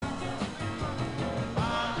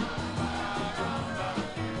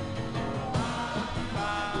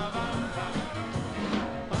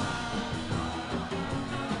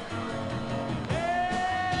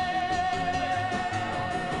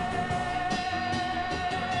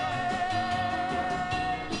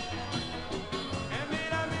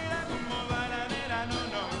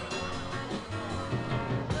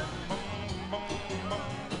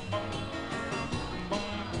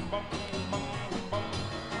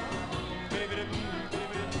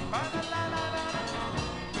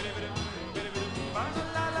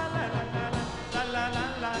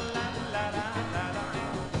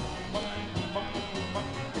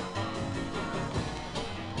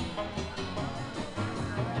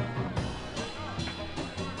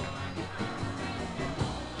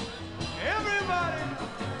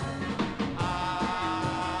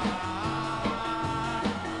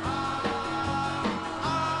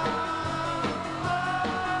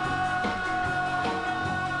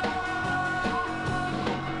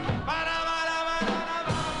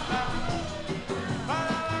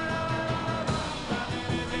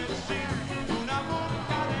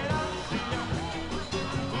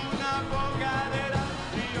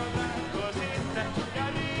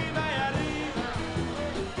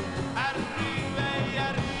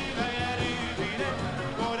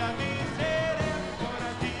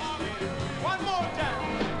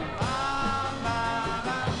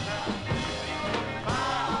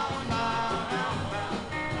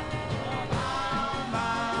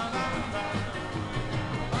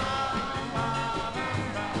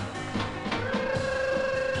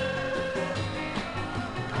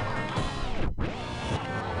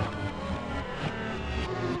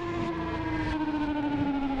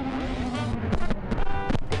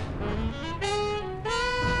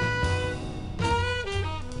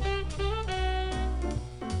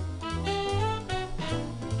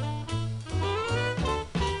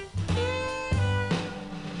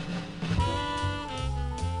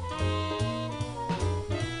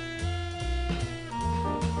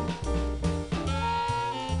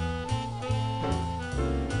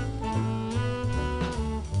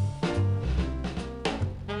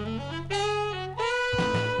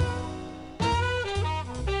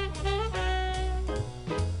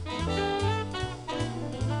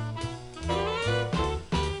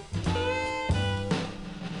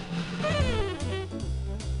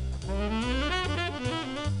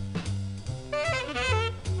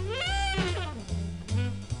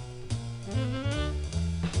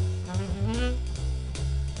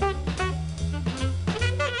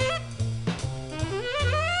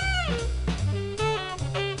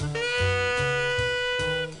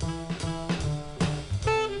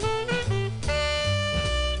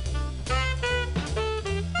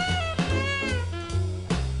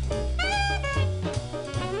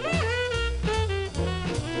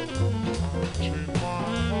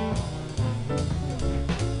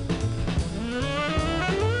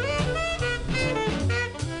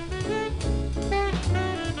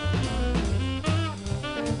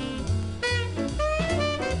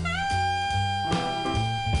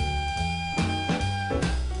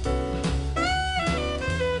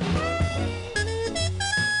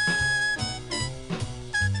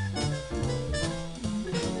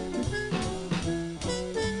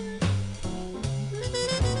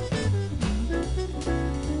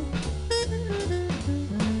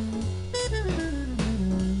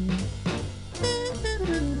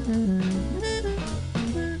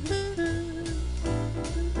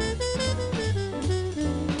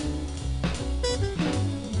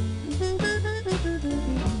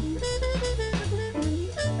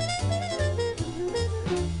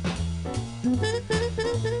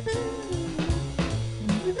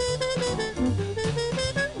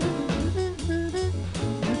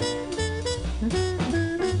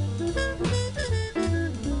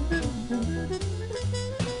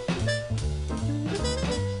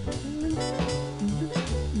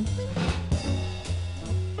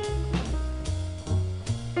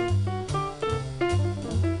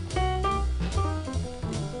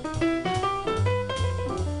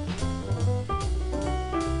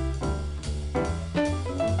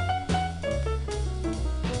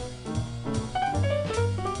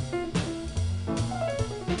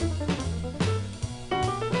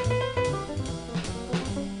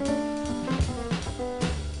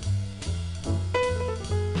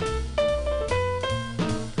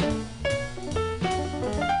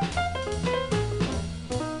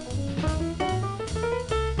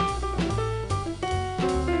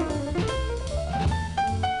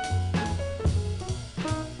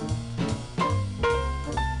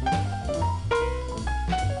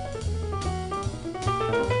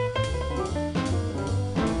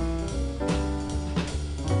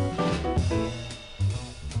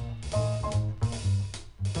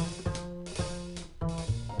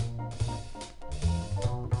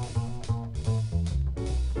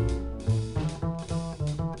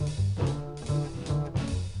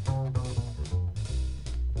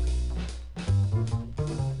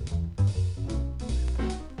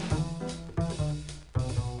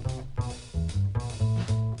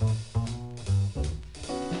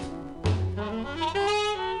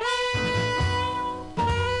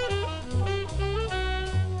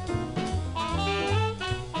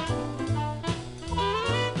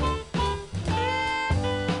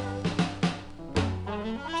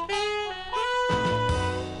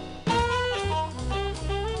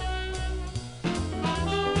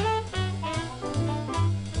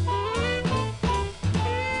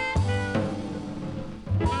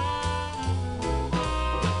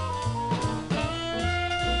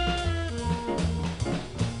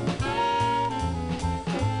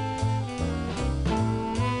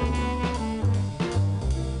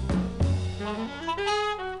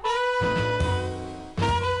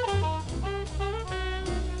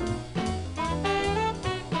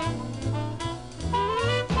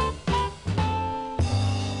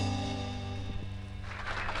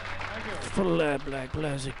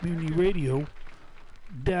FlatBlackPlastic MutinyRadio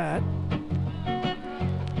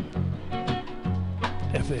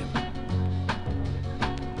 .fm.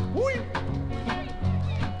 Whee!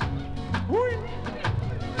 Whee!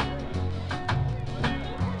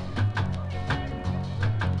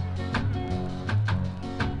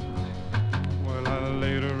 Well, I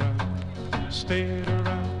laid around, stayed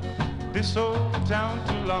around this old town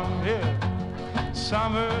too long, yeah.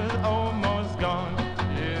 Summer's almost gone,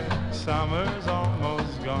 yeah. Summer's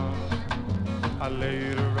almost gone. I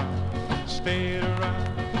laid around, stayed around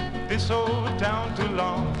this old town too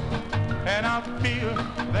long, and I feel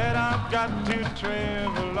that I've got to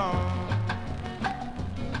travel on.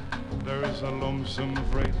 There is a lonesome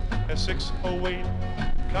freight, a 608,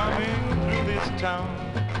 coming through this town,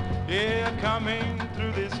 yeah, coming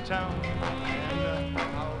through this town, and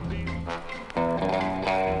I'll leave.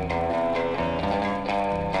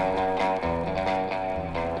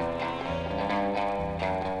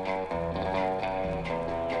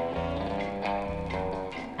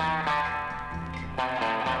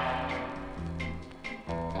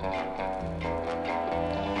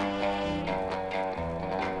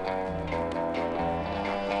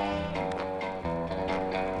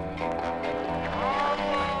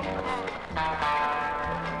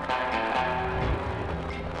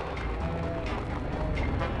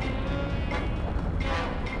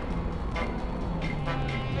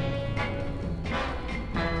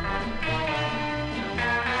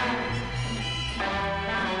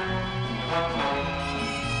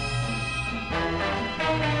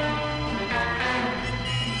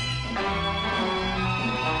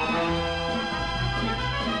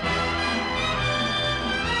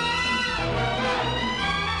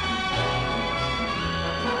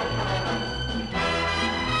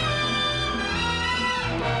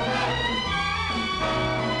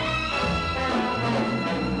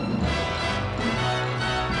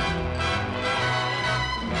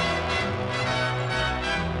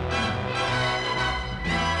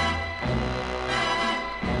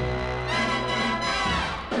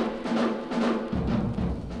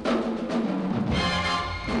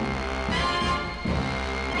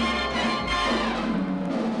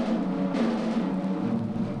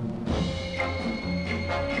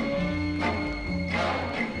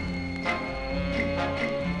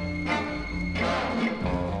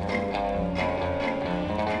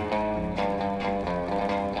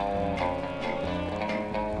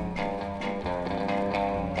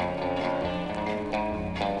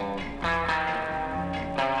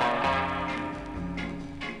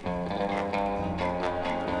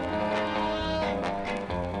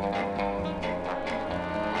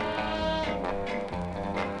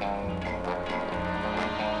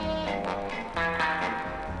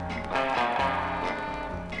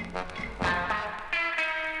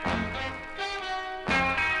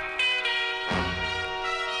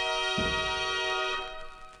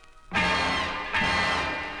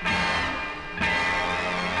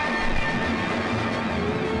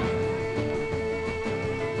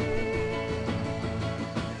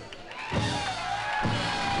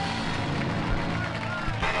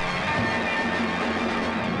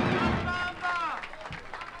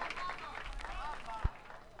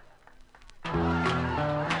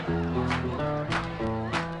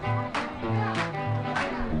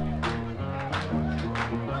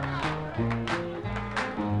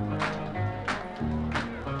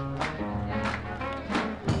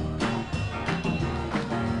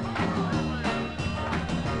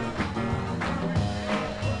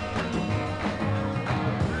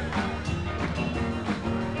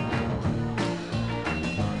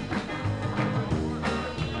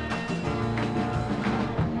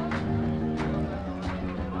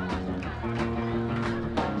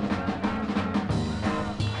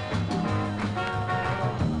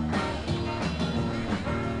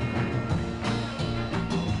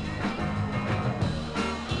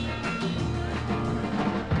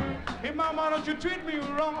 Mama, don't you treat me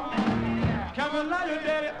wrong. Come and love your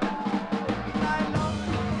daddy. I know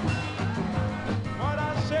what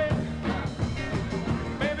I say,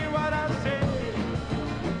 baby, what I say,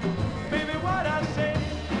 baby, what I say.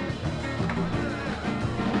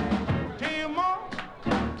 Tell you mom,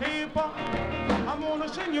 tell you pop, I'm gonna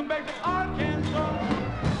send you back to Arkansas.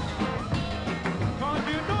 'Cause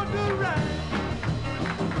you don't do right,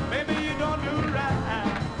 baby, you don't do right.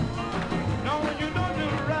 No, you don't do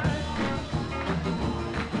right.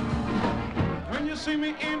 When you see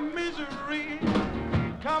me in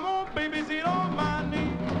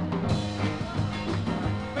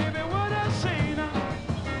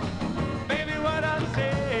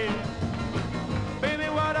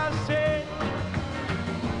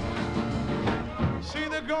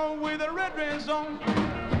on.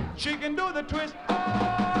 She can do the twist all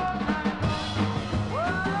night long. Whoa,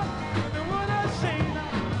 baby, what I say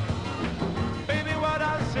now? Baby, what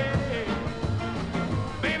I say?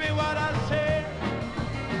 Baby, what I say?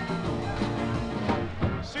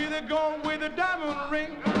 See the girl with the diamond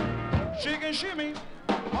ring. She can shimmy.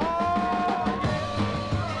 Oh,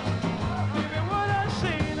 yeah. Baby, what I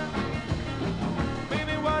say now?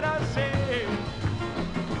 Baby, what I say?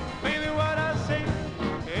 Baby, what I say?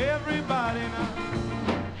 Everybody now.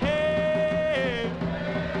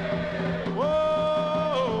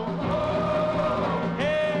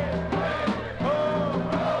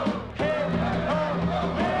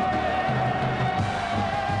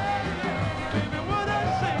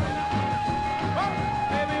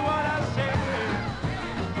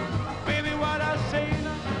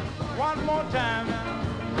 Time now.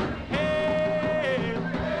 Hey,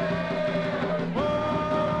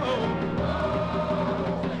 whoa,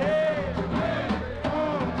 hey,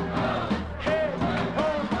 oh, hey,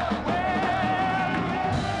 oh,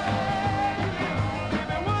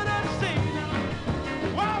 baby, what I say now?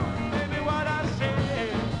 Whoa, baby, what I say?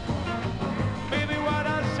 Baby, what I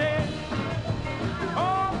say?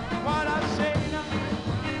 Oh, what I say now?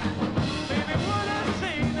 Baby, what I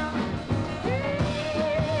say now?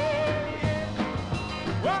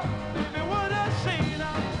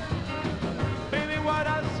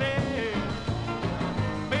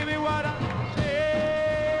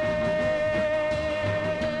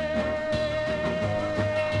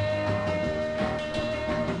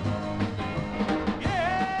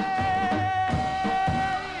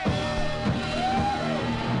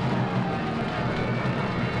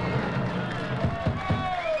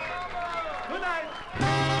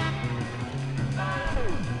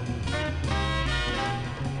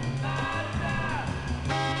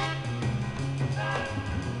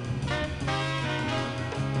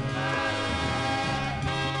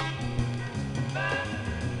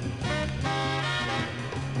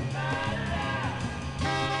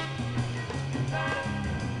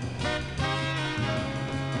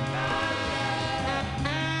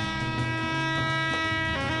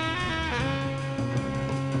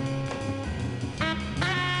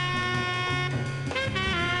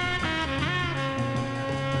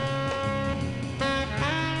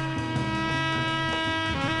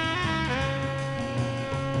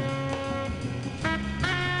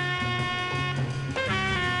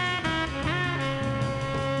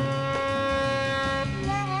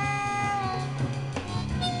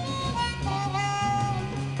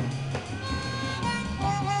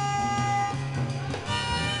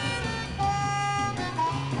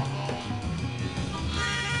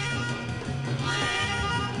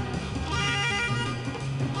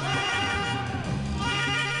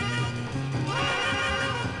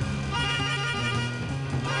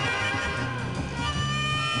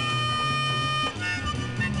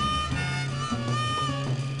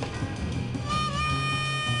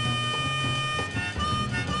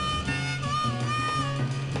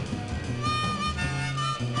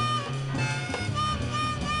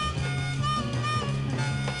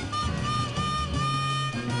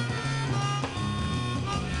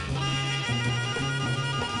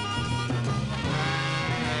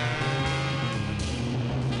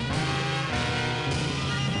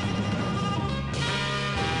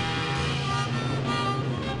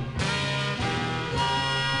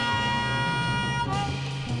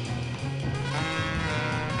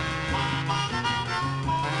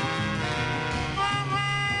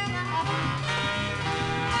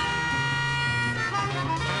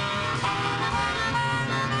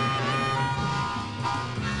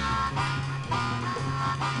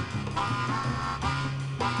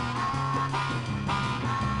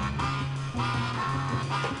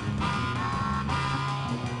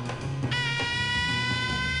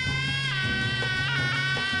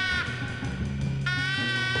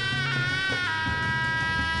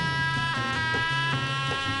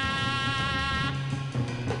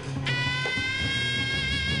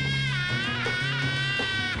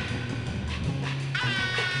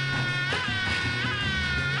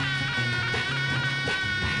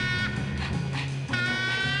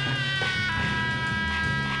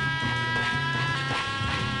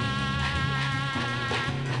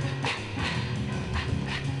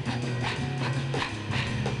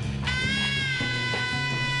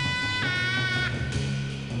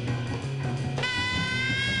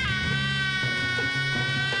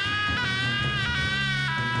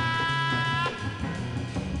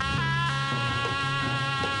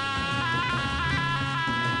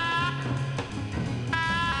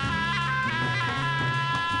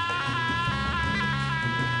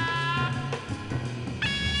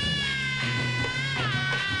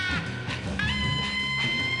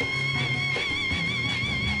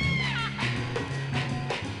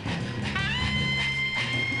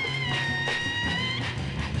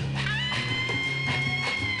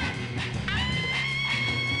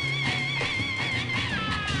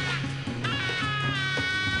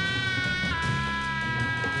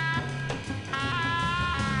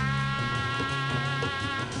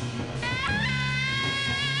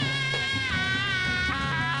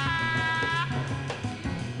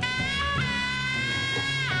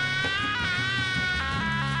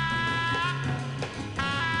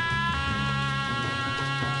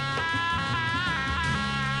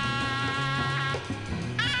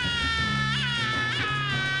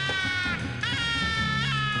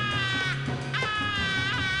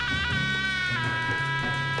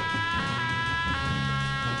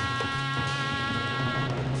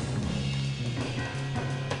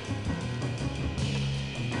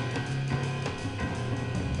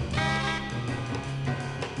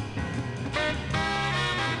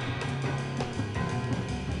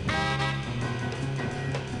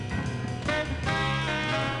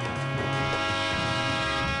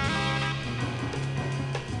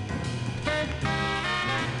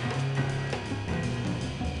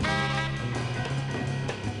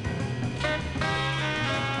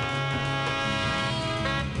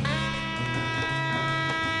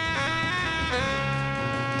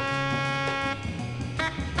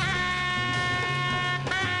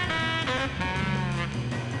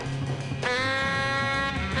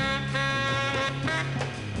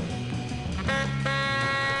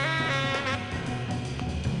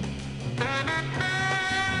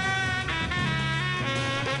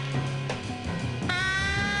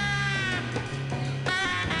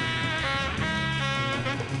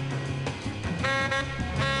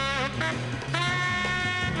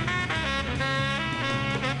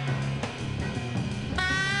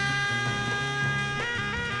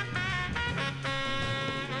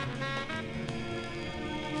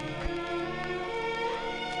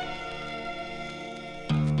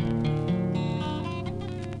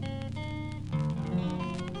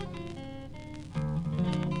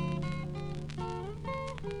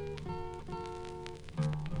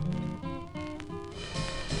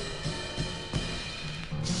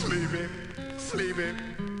 sleeping, sleeping,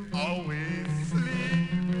 always sleep.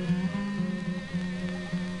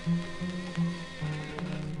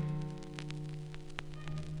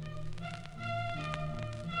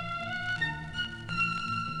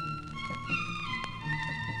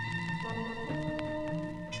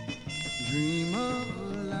 Dream of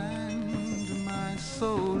a land my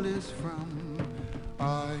soul is from.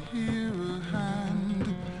 I hear a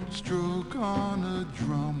hand stroke on a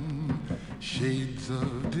drum. Shades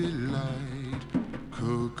of delight,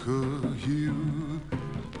 cocoa hue,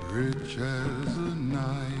 rich as a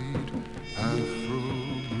night, afro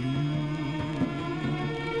blue.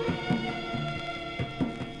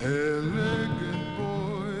 Elegant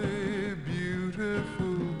boy,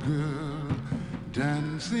 beautiful girl,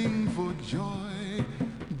 dancing for joy,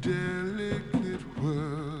 delicate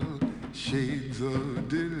whirl, shades of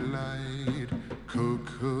delight,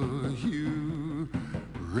 cocoa hue,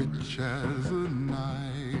 rich as a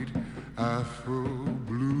night, afro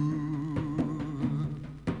blue.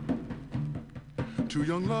 Two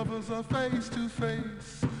young lovers are face to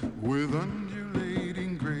face with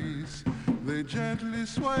undulating grace. They gently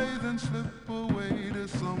sway then slip away to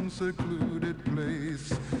some secluded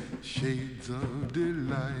place. Shades of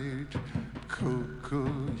delight,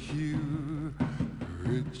 cocoa hue,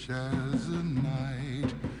 rich as a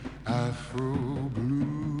night, afro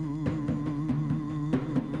blue.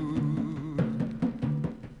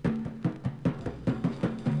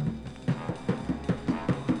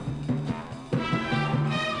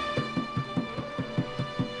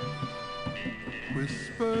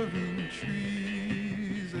 Whispering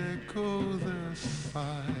trees echo their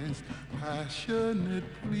sighs, passionate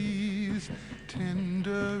pleas,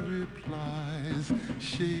 tender replies,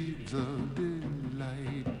 shades of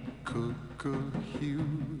delight, cocoa hue,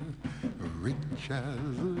 rich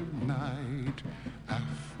as a night,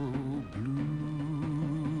 afro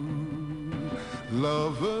blue.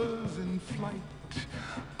 Lovers in flight,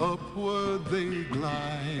 upward they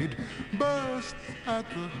glide, burst at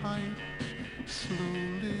the height,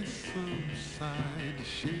 slowly subside,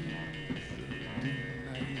 shades of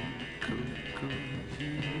delight, cocoa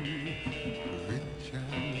hue, rich as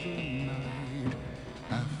a night,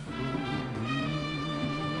 afro blue.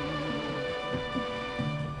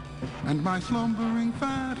 And my slumbering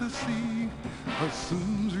fantasy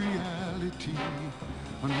assumes reality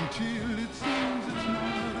until it seems it's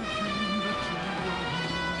not a dream, but you are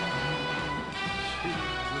here.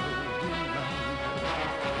 Shades of delight,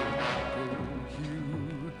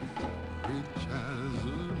 rich as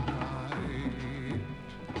a night,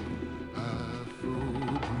 afro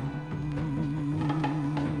blue.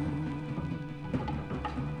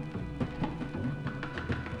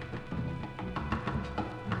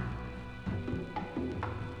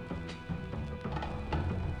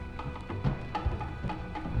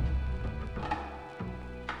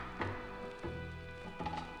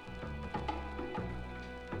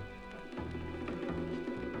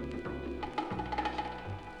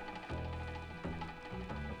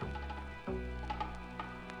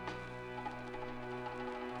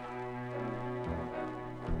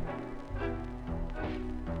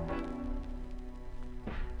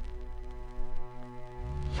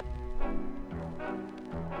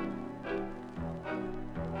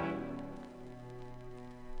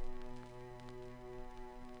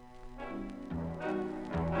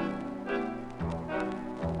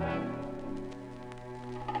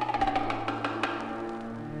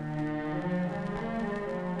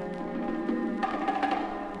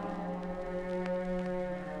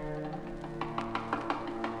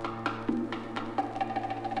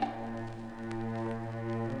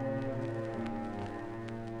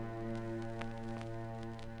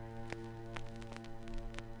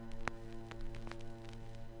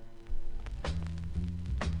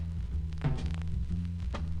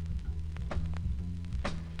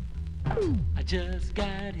 I just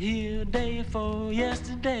got here day for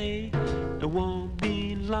yesterday. It won't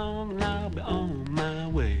be long and I'll be on my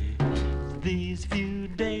way. These few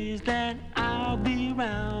days that I'll be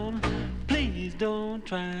around, please don't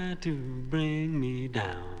try to bring me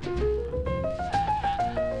down.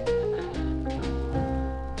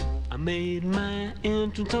 I made my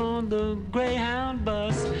entrance on the Greyhound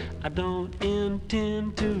bus. I don't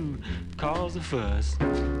intend to cause a fuss.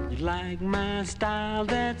 You like my style,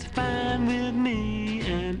 that's fine with me.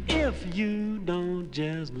 And if you don't,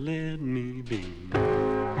 just let me be.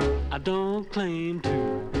 I don't claim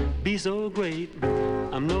to be so great.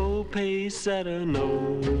 I'm no pace setter,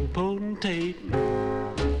 no potentate.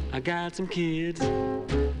 I got some kids,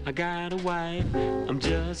 I got a wife. I'm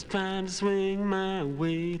just trying to swing my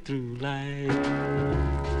way through life.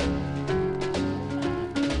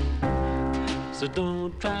 So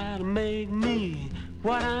don't try to make me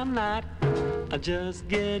what I'm not. I just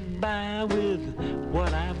get by with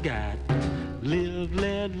what I've got. Live,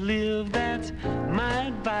 let live, that's my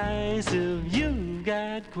advice. If you've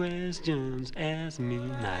got questions, ask me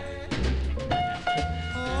nice.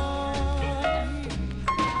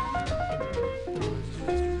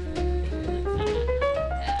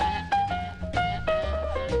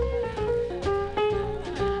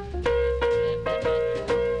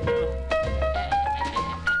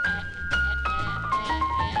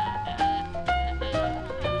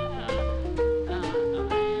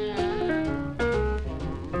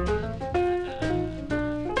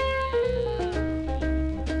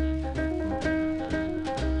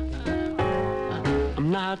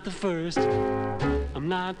 Not the first, I'm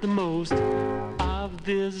not the most of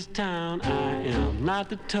this town. I am not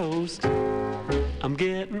the toast. I'm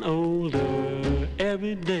getting older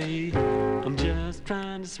every day. I'm just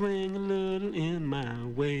trying to swing a little in my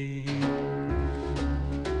way.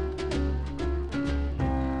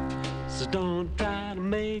 So don't try to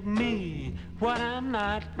make me what I'm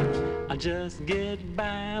not. I just get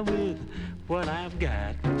by with what I've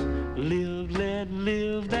got. Live, let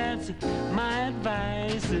live, that's my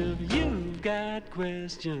advice. If you've got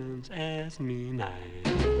questions, ask me nice.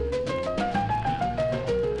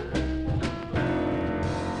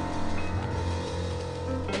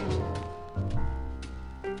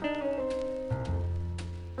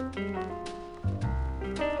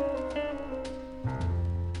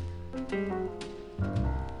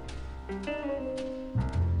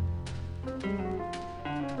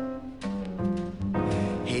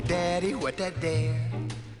 Daddy, what that there?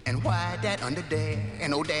 And why that under there?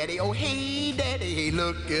 And oh daddy, oh hey daddy, hey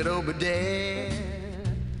look it over there.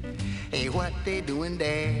 Hey, what they doing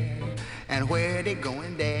there? And where they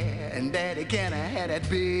going there? And daddy, can I have that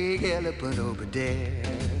big elephant over there?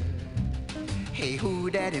 Hey, who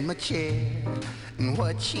that in my chair? And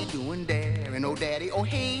what she doing there? And oh daddy, oh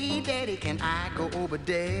hey daddy, can I go over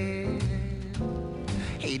there?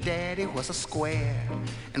 Hey daddy, what's a square?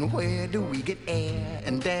 And where do we get air?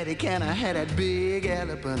 And daddy, can I have that big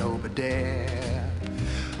elephant over there?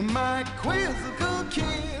 My quizzical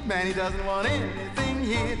kid, man, he doesn't want anything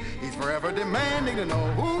hid. He's forever demanding to know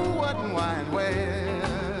who, what, and why, and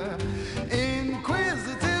where.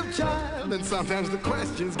 Inquisitive child, and sometimes the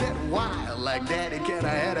questions get wild. Like, daddy, can I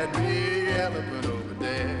have that big elephant over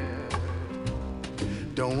there?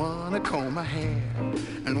 Don't wanna comb my hair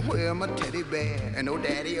and wear my teddy bear. And oh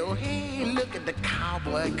daddy, oh hey, look at the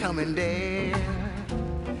cowboy coming there.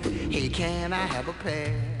 Hey, can I have a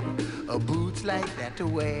pair of boots like that to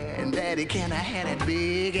wear? And daddy, can I have that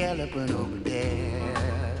big elephant over there?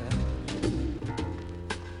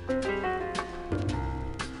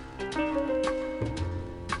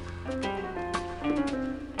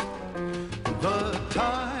 The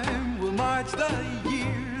time will march, the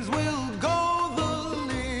years will go, the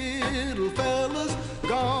little fella's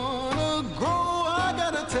gonna grow. I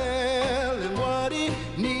gotta tell him what he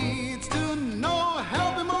needs to know,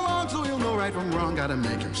 help him along so he'll know right from wrong, gotta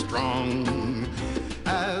make him strong.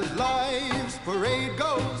 As life's parade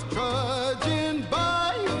goes trudging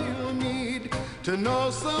by, he'll need to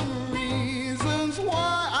know some reasons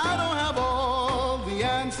why. I don't have all the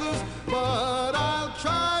answers, but I'll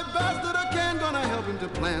try best that I can. Gonna help him to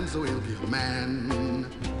plan so he'll be a man.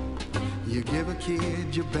 You give a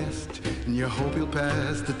kid your best and you hope he'll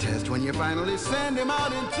pass the test when you finally send him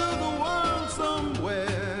out into the world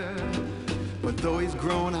somewhere. But though he's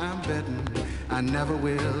grown, I'm betting I never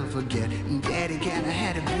will forget. Daddy, can I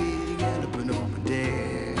have a big elephant over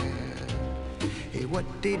there? Hey, what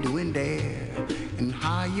they doing there? And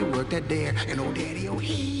how you work that there? And oh daddy, oh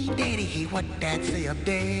hey daddy, hey, what that say up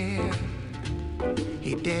there?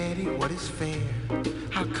 Hey daddy, what is fair?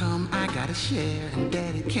 How come I gotta share? And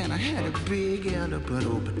daddy, can I have a big elephant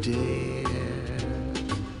over there?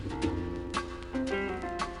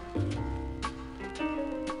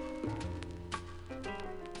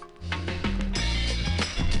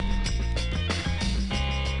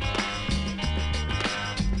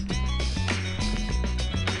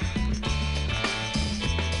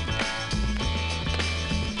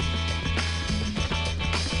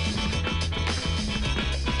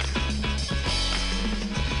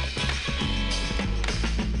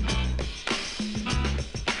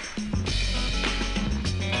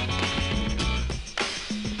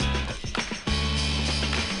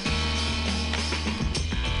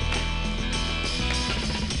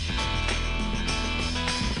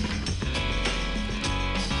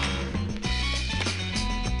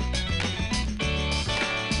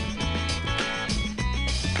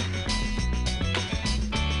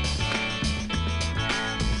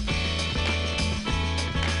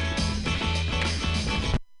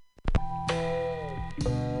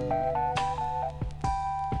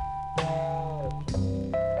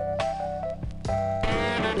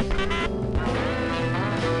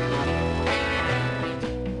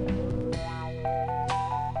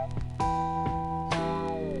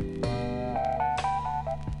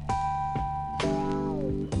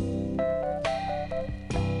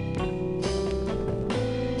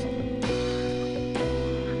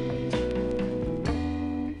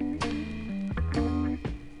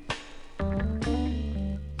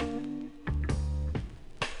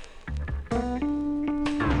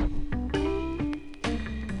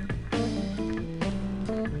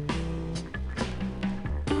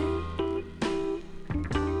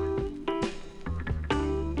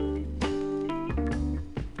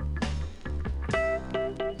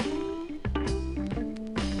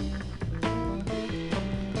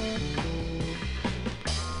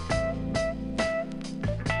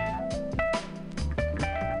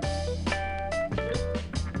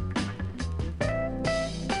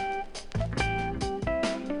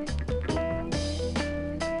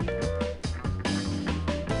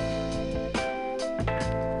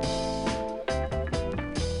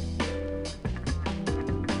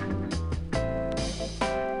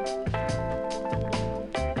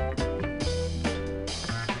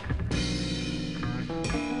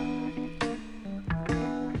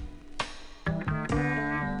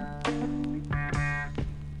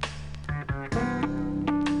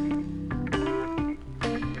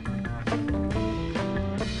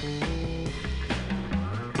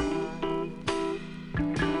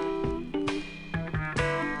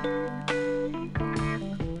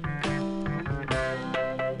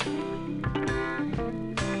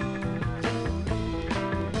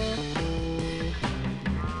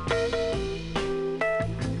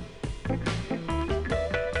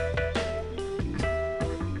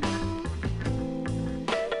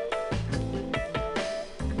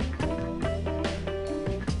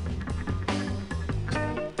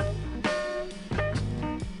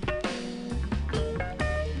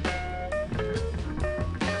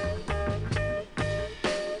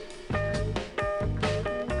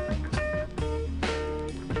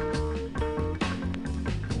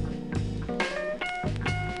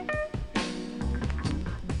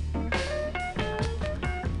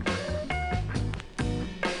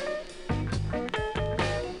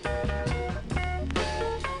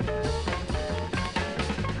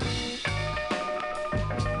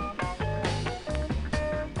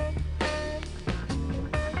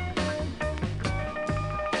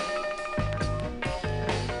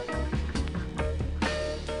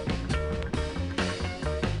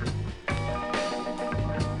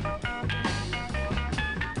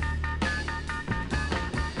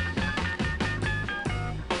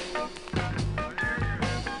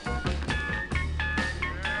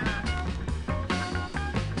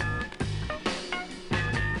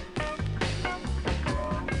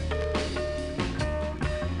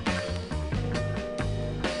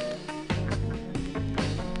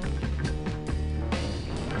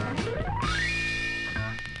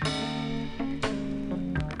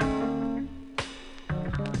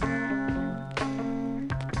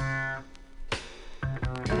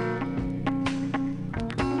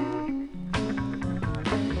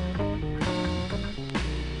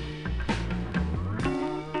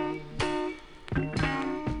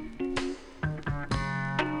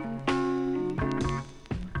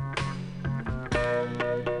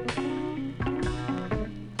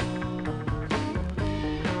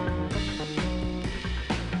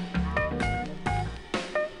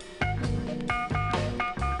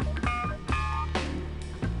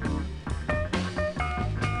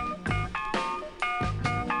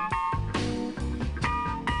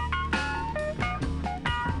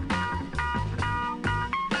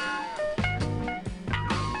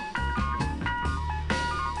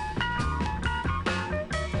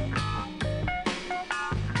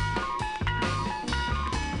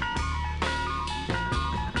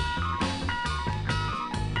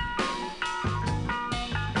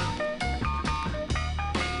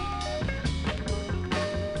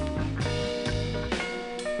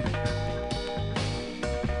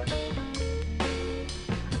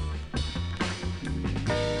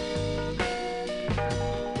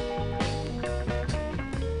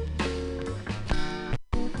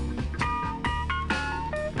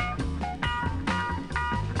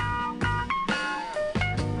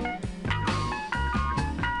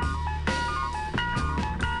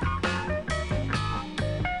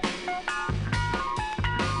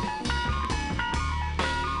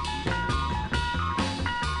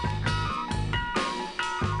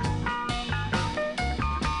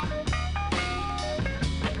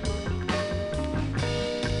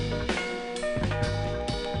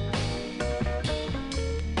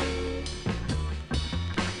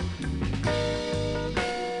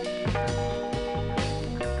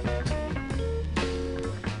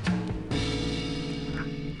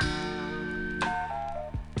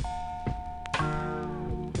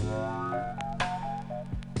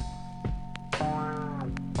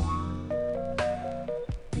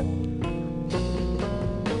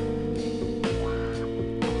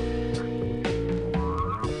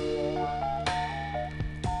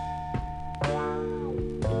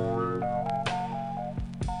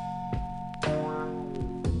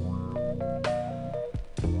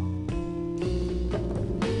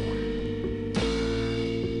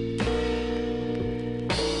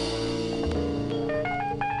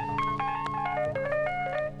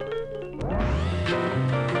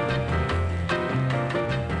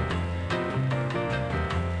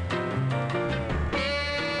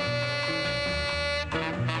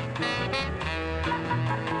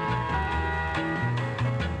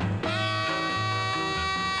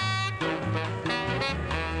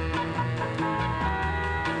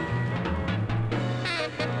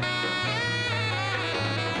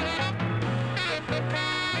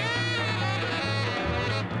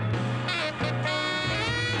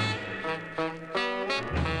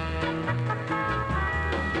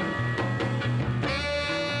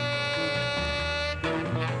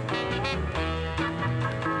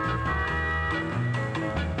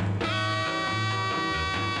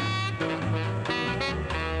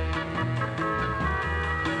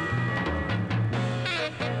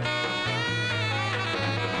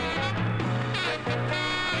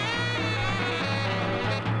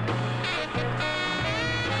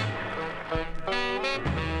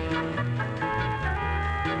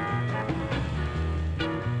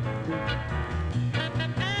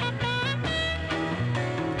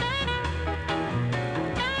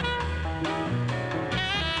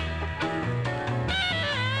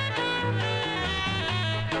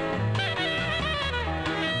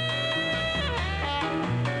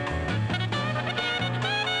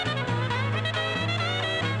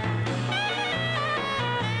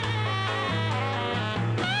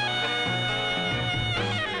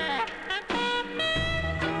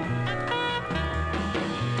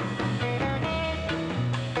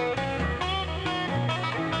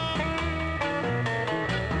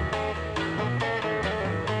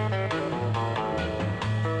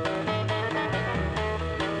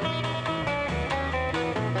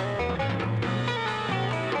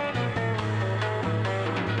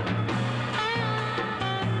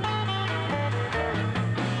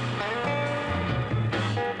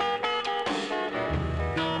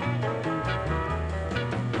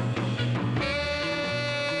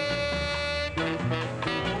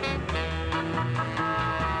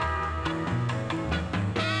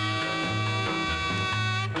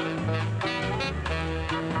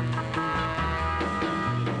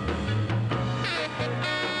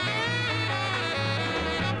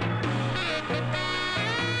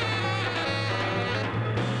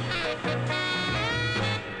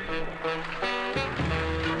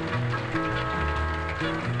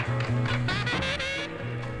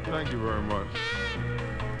 thank you very much.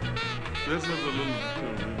 This is a little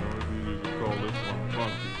tune, you know, if you call this one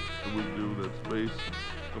funky, that we do that's based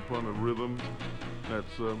upon a rhythm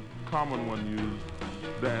that's a common one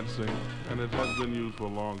used dancing, and it has been used for a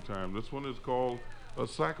long time. This one is called a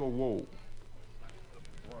sack of woe.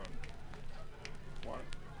 One,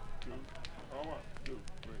 two, oh, 1, 2,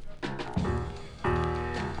 3.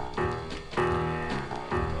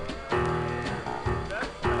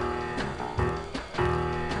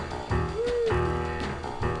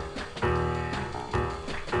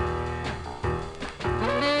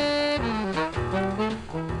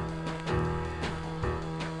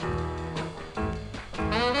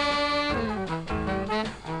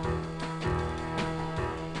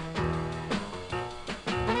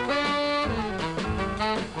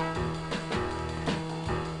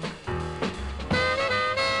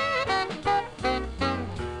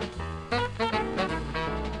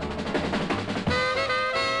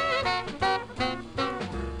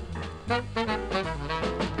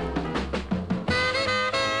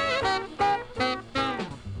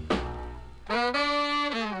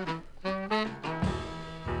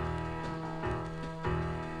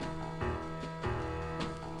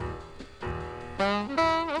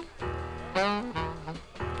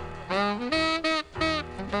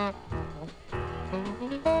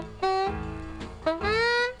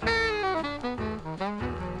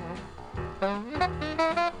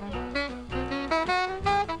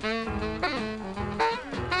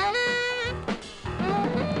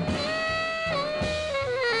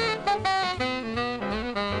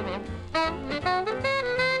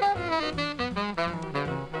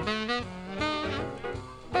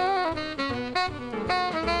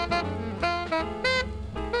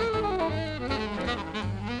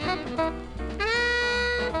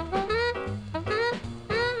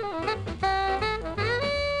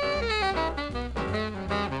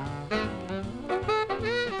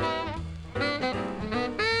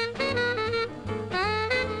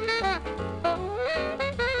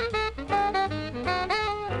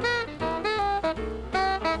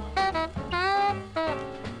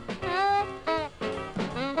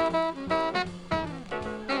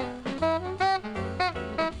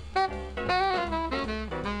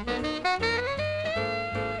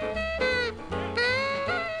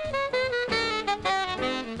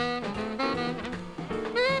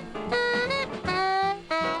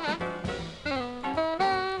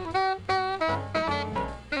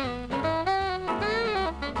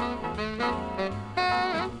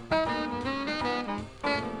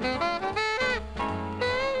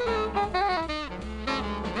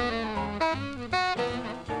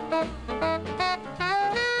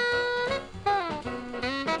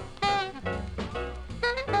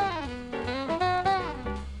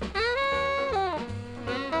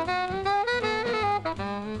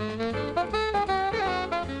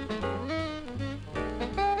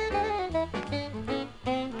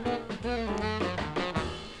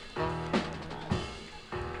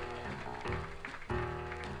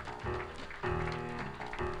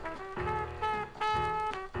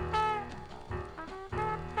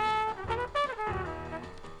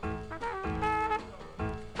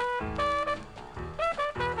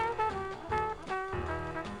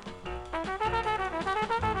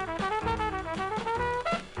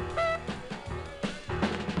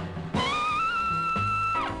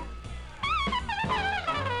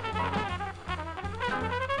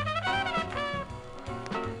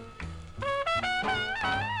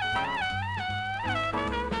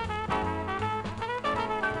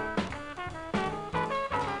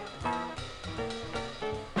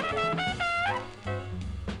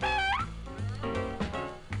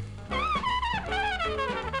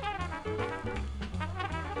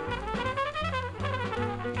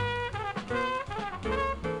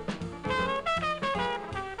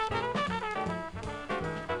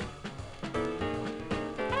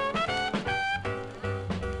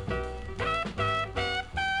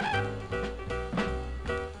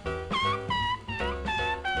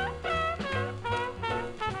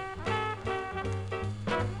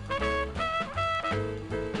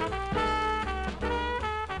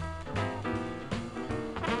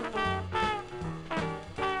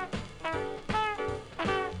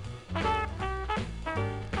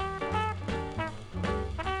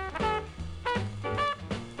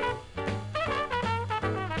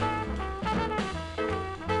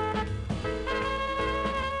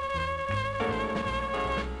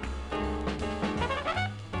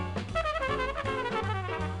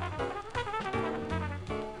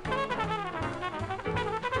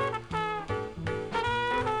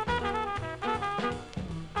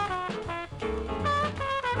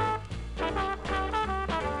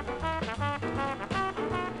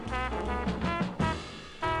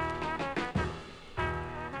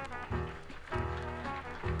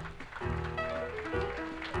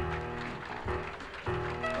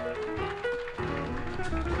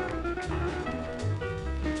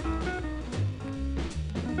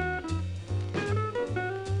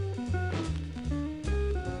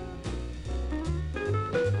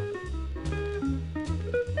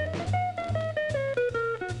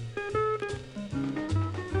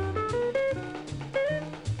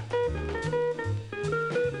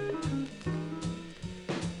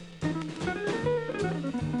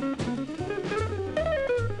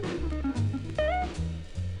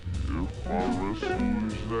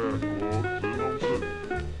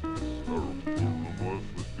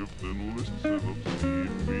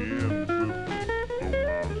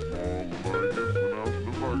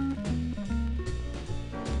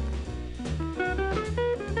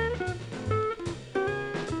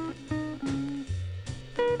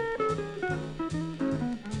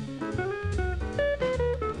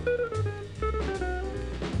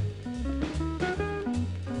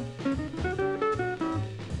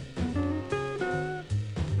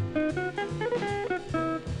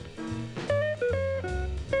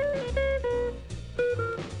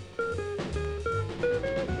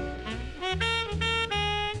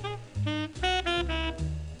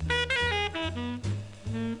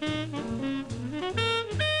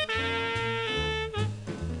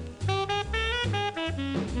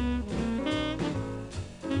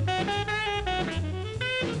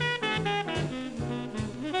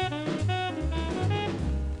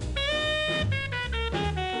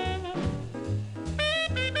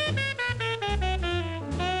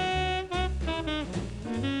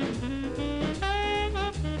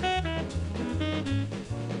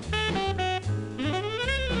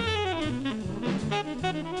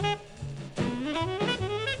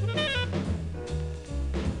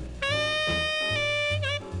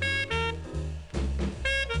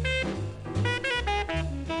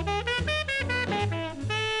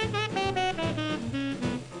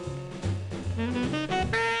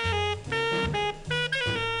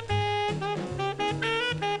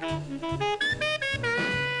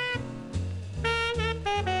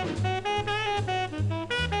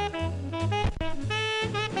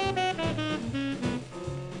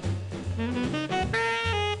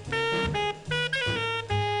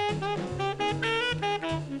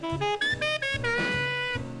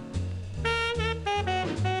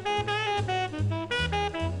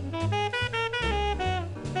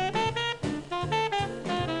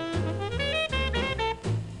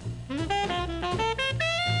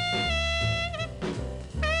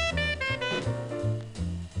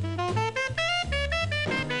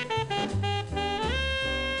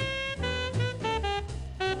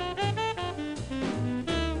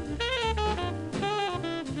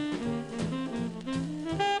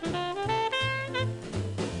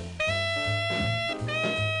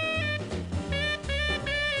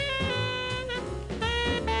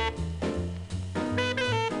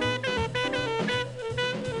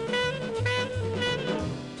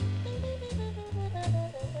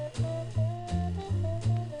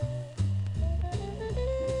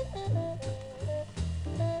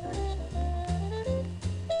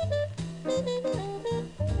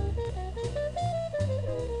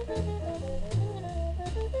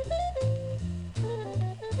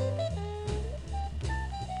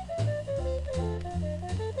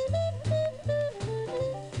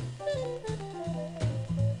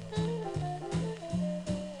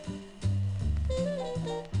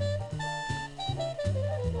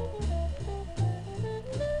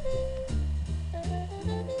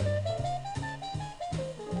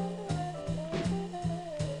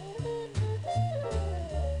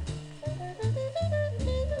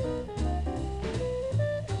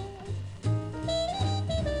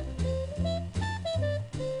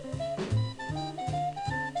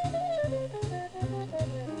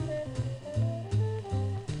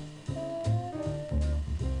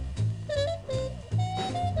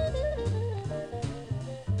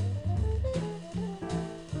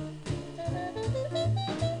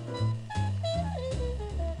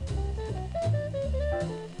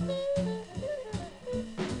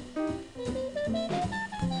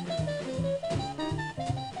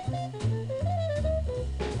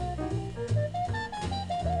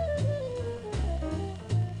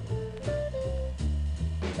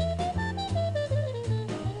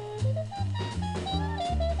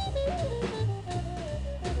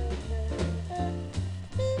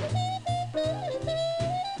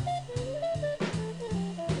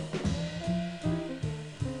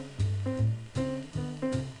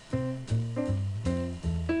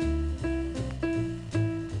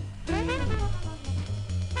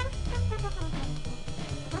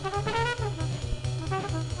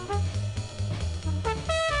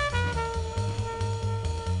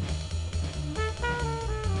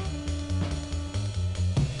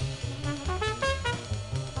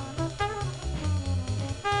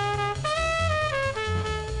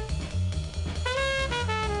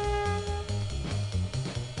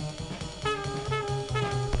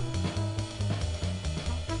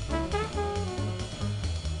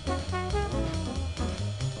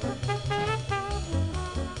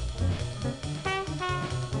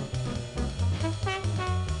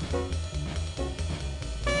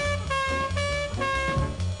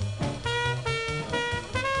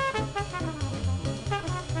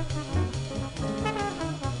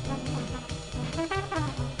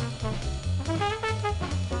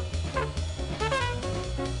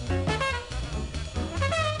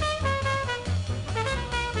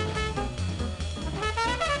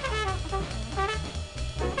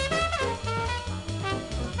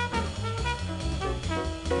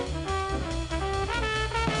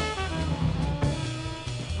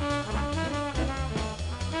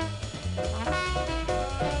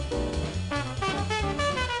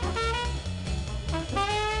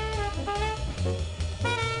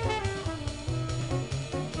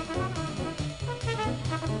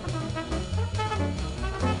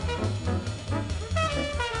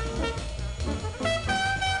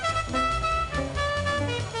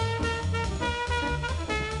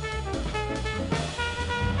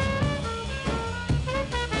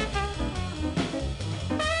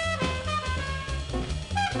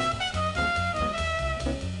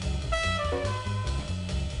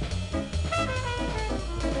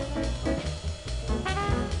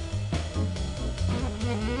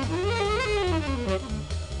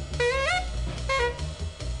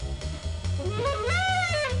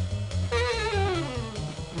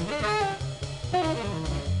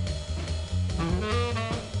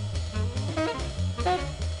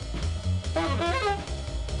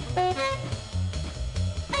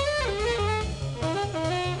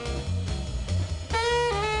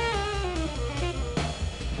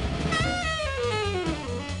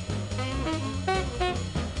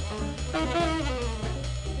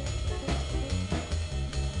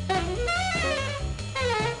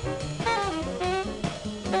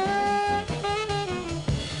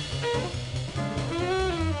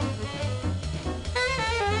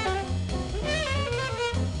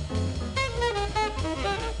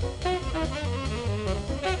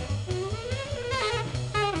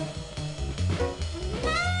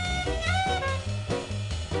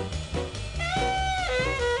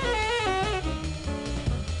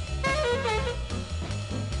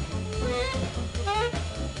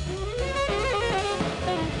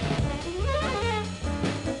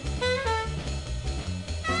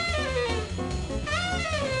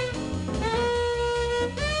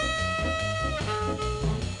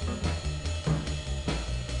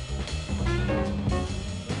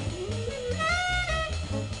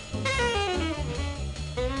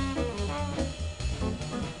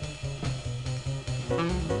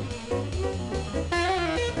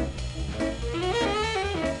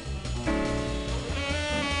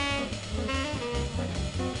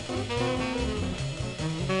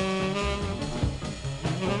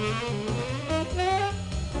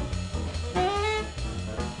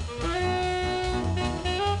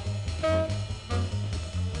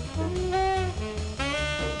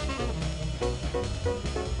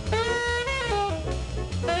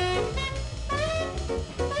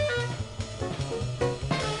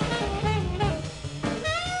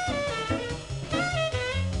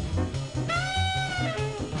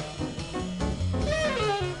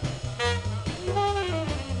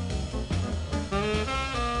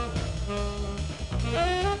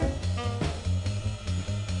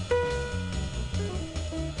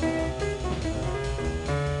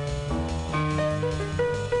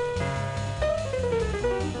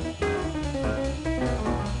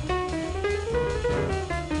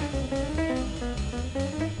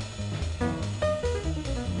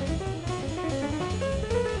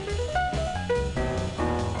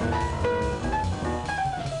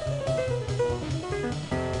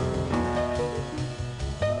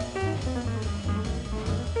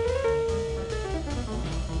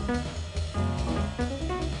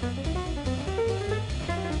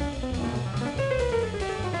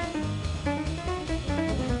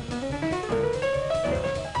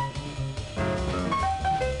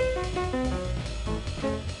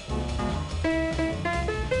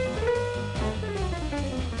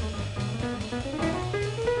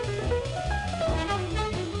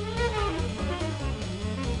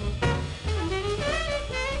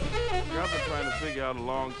 out a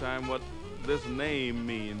long time what this name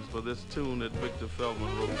means for this tune that Victor Feldman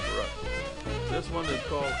wrote for us. This one is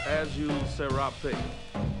called As You Serape.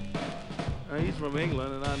 Now, he's from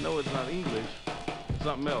England, and I know it's not English. It's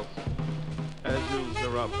something else. As You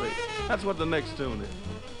Serape. That's what the next tune is.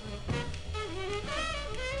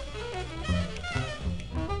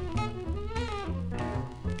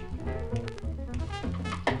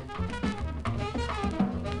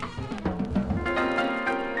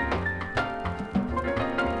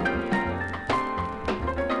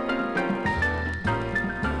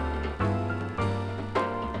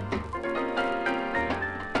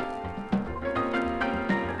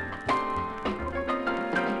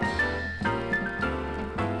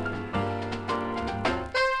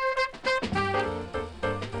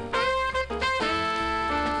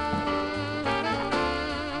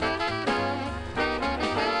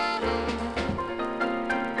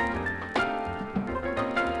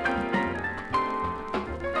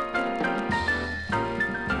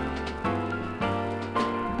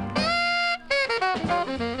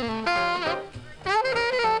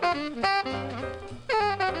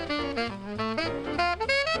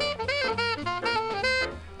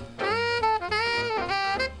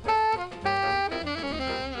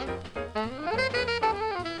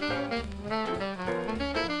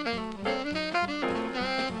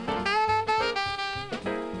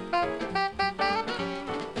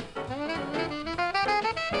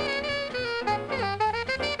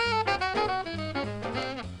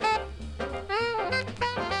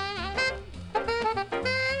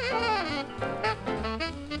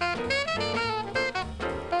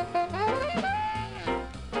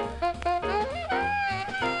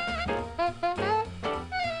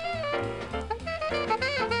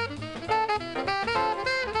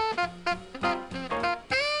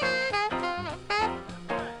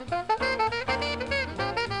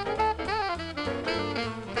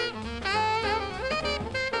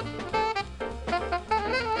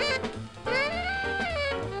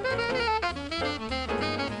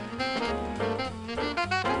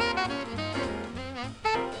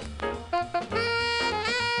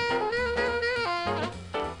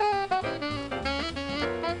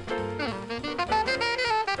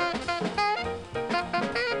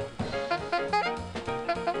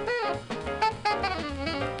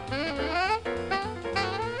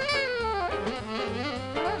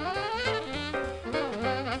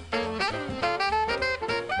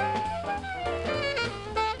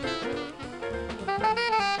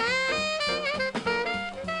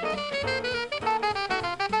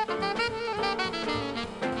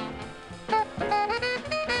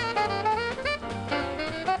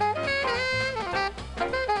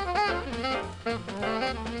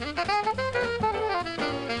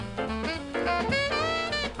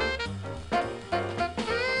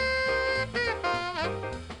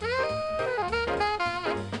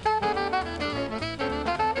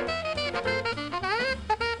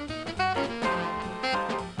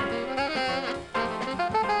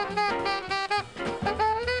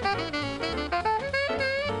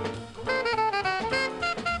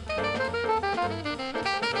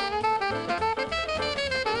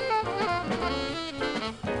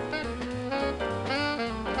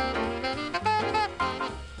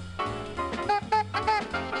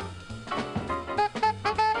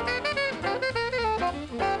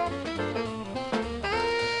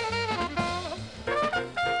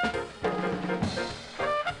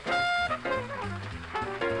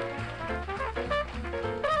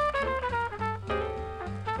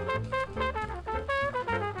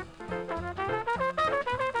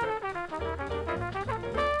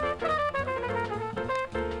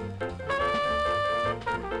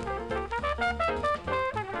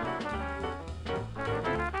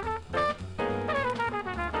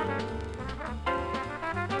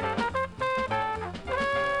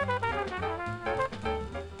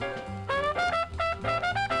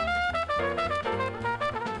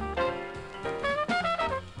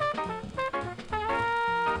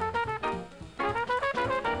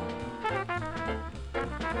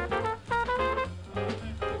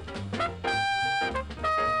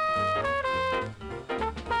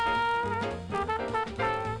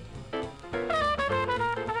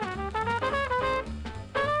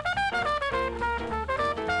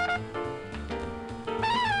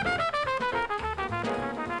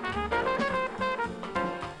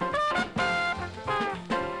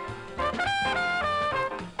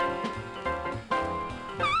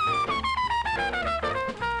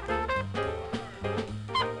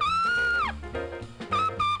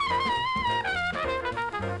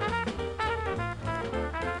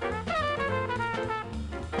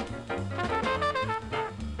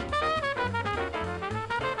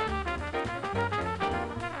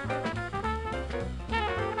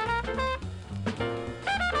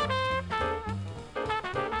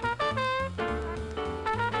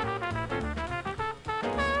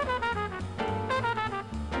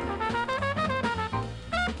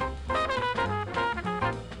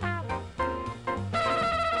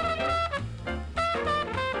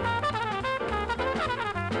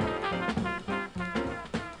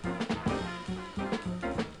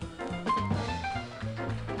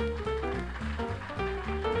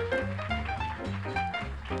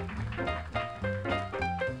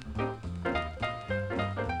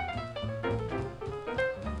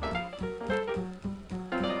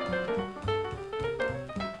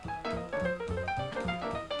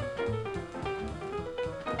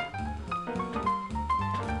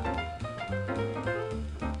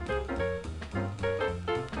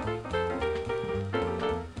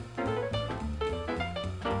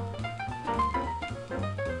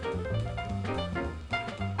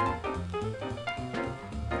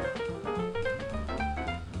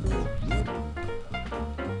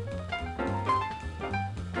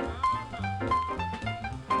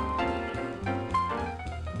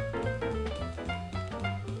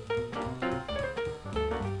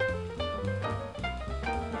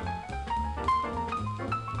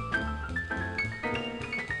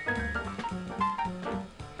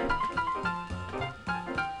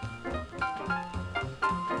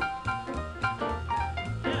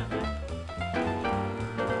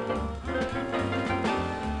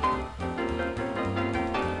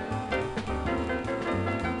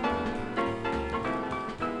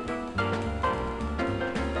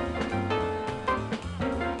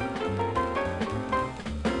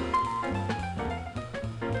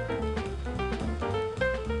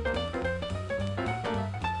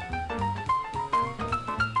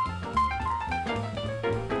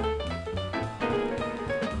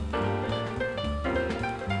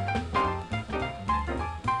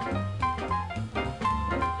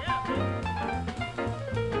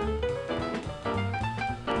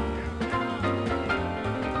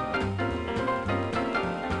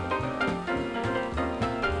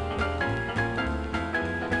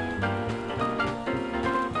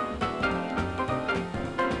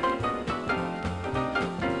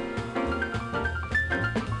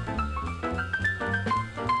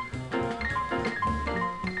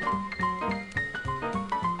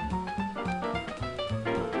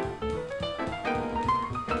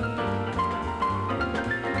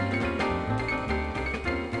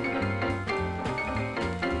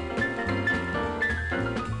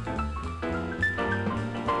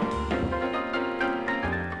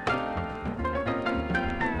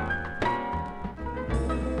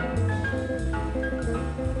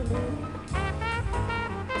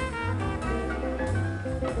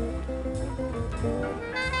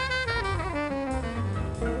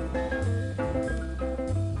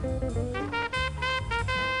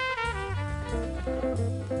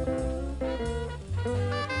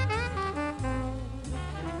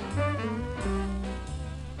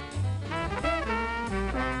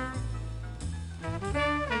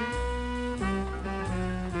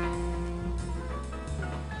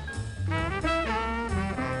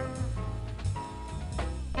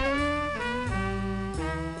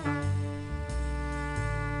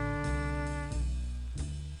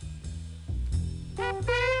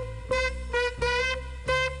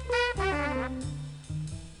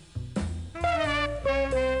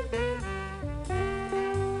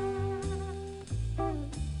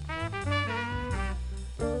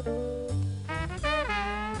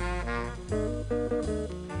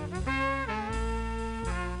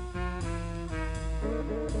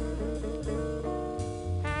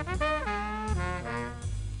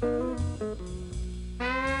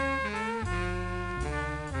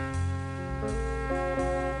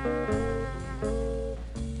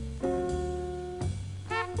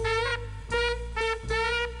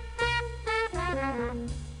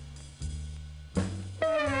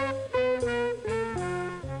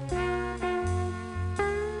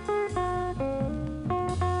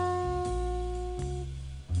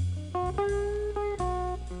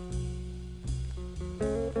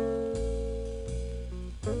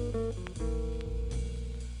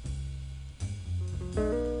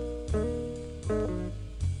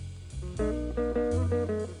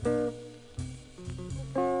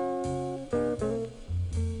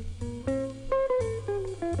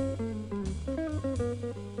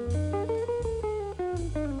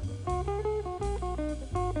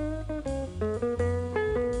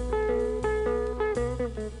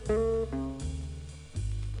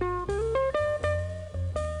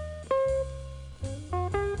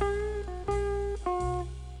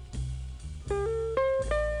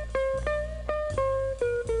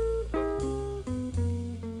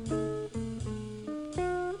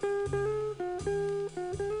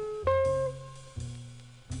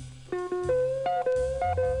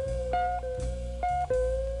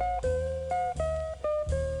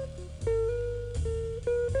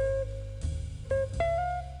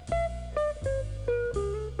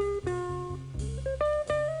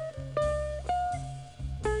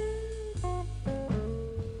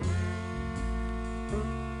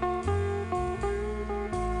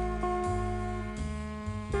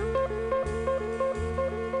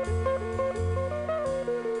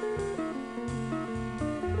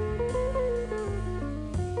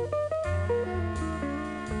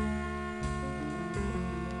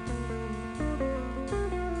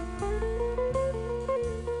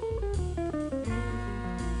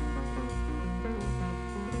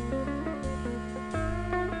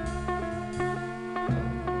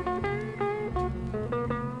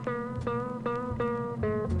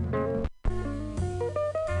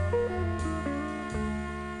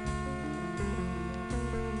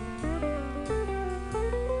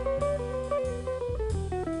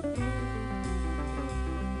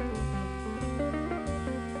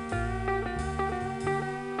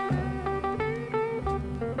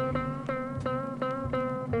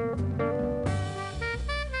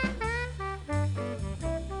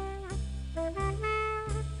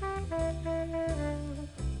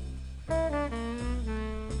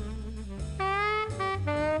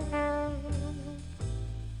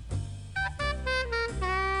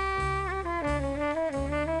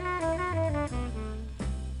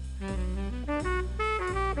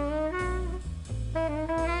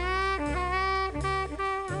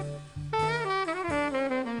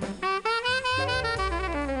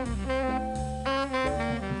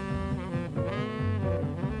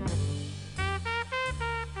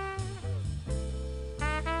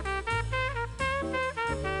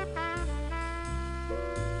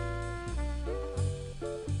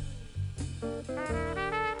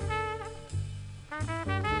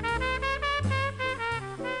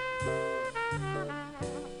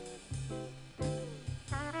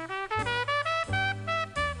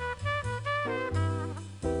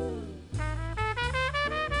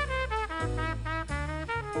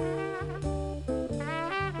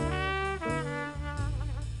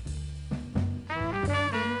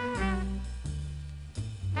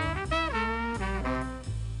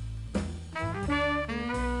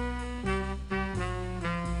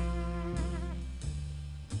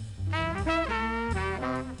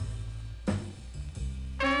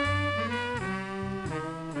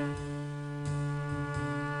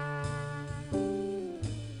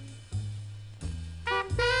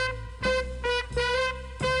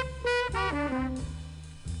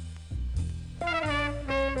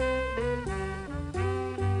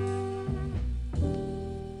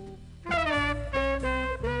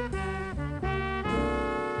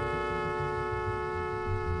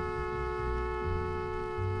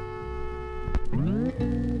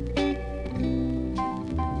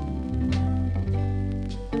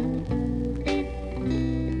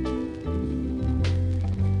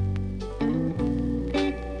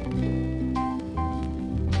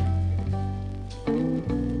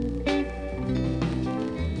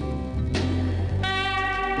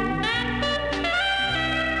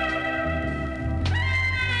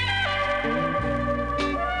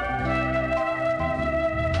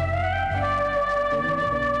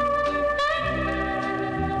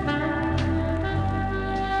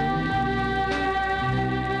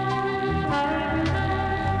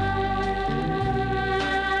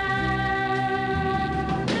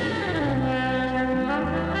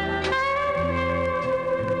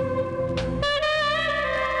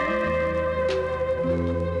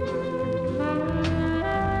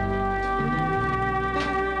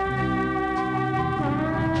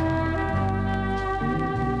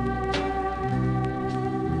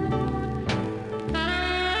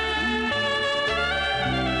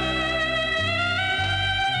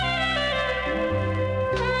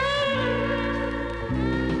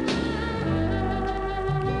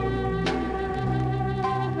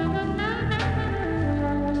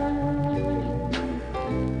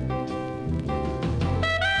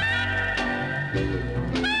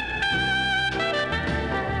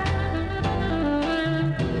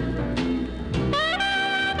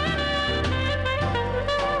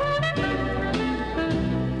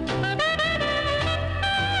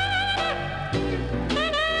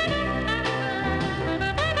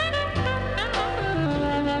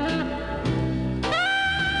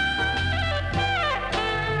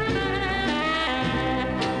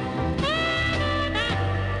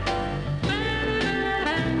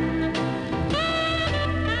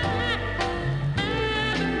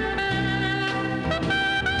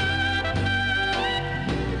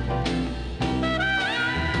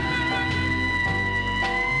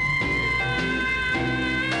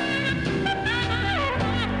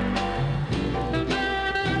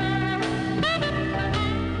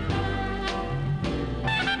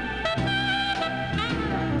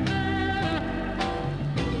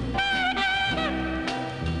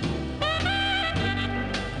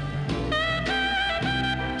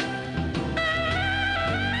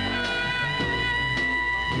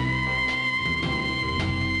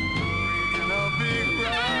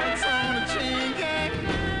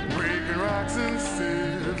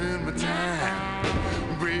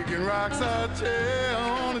 rocks I tear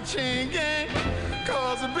on a chain gang,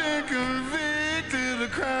 'cause I've been convicted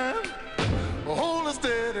of crime. Hold it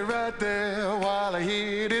steady right there while I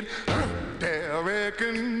hit it. There, I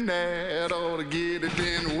reckon that ought to get it.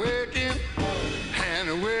 Been working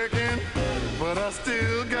and working, but I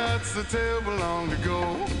still got so terrible long to go.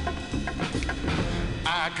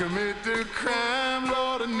 I commit the crime,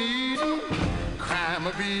 Lord, of needing, crime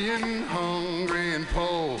of being hungry and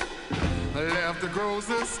poor. I left the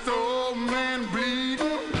grocery store, man,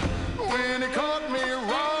 bleeding when he caught me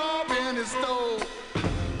robbing his store.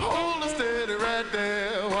 Hold it steady right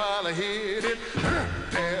there while I hit it.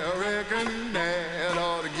 There, I reckon that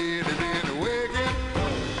ought to get it. Been working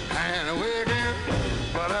and working,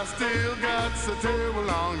 but I still got so terrible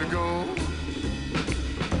long to go.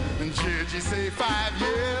 And judge, you say 5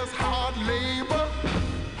 years hard labor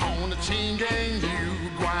on the chain gang, you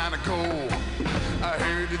gonna go. I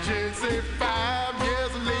heard the judge say 5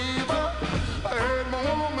 years of labor. I heard my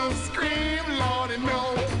woman scream, Lordy, no.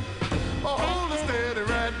 Hold it steady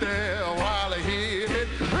right there while I hit it.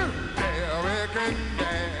 There, I reckon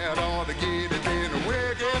that ought to get it. Been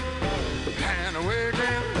working and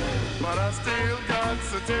working, but I still got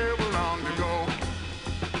so terrible long to go.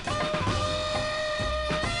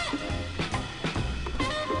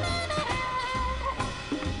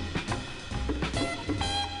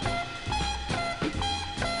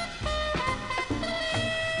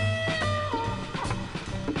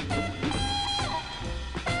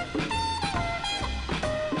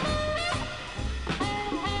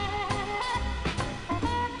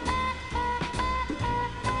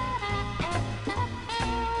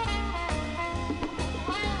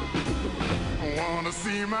 Wanna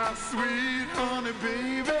see my sweet honey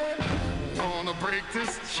baby, wanna break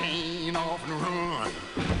this chain off and run.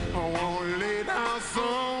 I wanna lay down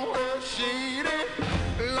somewhere shady,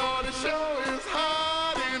 Lord, it sure is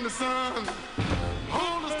hot in the sun.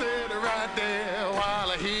 Hold it steady right there while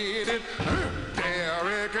I hit it. There, I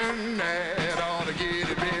reckon that ought to get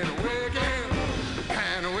it. Been working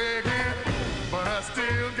and working, but I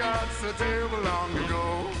still got so terrible long to go.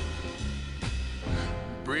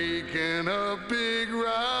 Breaking up big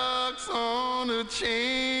rocks on the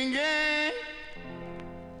chain gang,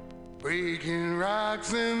 breaking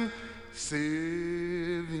rocks and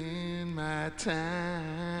saving my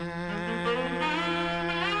time.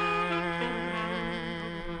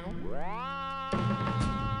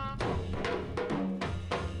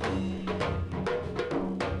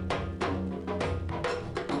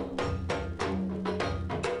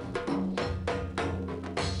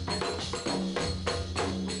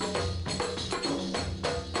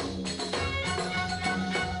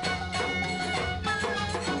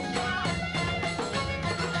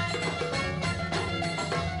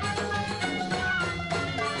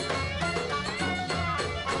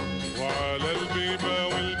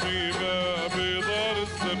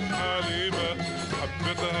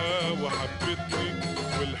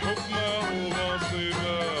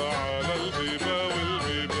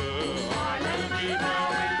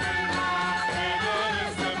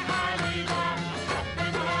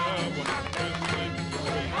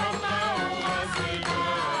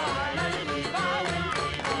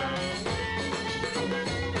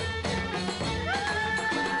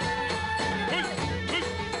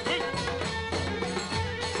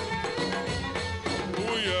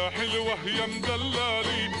 يا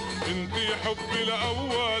مدلالي انتي حبي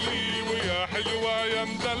لأولي ويا حلوة يا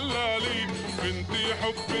مدلالي انتي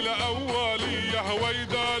حبي لأولي يا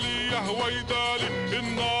هويدالي يا هويدالي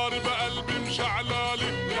النار بقلبي مشعلالي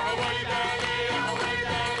يا هويدالي يا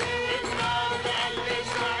هويدالي النار بقلبي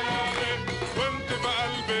مشعلالي وانت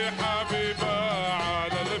بقلبي حبيبة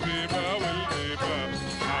على البيبة والبيبة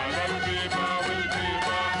على البيبة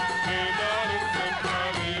والبيبة في دار السم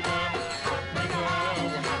حبيبة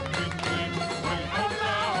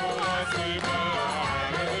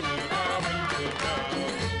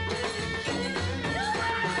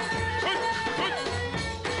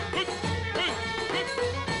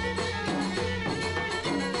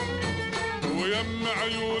ويم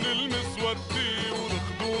عيون المسودي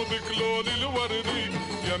وخدودك لون الوردي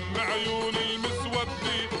يم عيون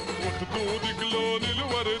المسودي وخدودك لون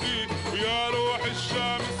الوردي ويا روح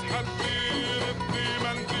الشمس حدي ردي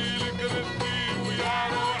منديلك ردي ويا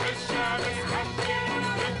روح الشمس حدي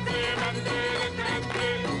ردي منديلك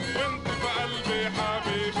ردي وانت بقلبي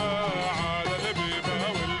حبيبة على البيبة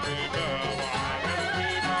والبيبة وعلى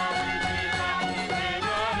البيبة والبيبة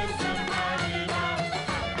بيبة السم حبيبة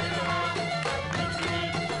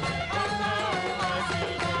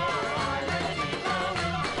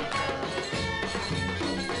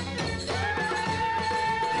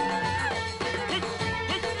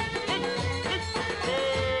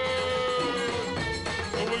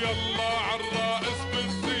ويلا عالرائس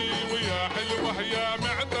بالزي ويا حلوة يا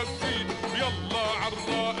معتزي يلا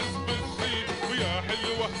عالرائس بالزي ويا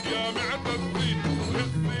حلوة يا معتزي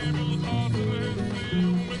هزي بالخاطر هزي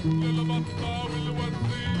ومثل البطة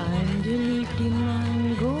والوزي Underneath the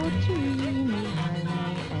mango tree, me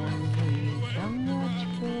honey and me come watch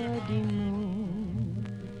for the moon.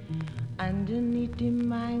 Underneath the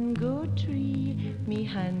mango tree, me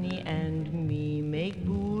honey and me make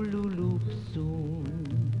boolooloop soon.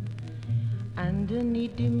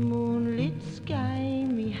 Underneath the moonlit sky,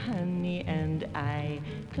 me honey and I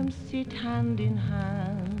come sit hand in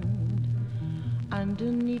hand.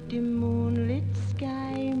 Underneath the moonlit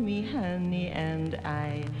sky, me honey and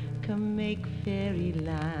I come make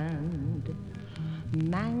fairyland.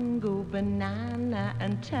 Mango, banana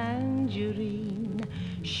and tangerine,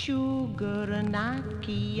 sugar and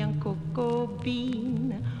ackee and cocoa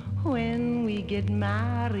bean. When we get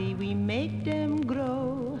married, we make them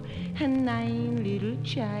grow, a 9 little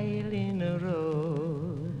child in a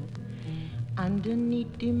row.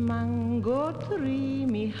 Underneath the mango tree,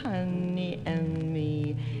 me honey and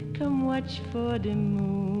me come watch for the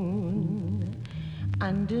moon.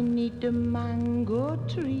 Underneath the mango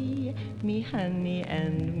tree, me honey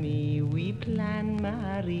and me, we plan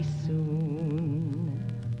marry soon.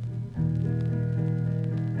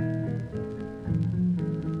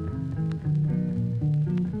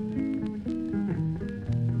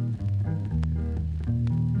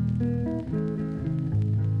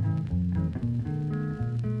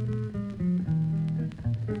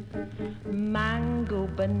 Mango,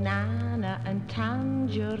 banana and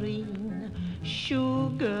tangerine,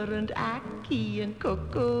 sugar and ackee and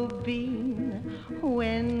cocoa bean.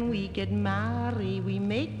 When we get married, we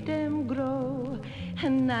make them grow, a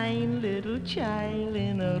 9 little child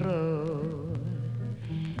in a row.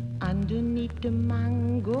 Underneath the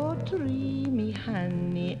mango tree, me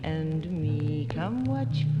honey and me come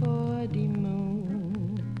watch for the moon.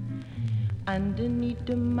 Underneath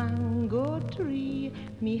the mango tree,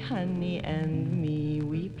 me honey and me,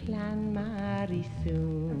 we plan marry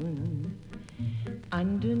soon.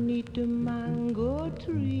 Underneath the mango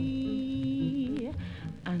tree,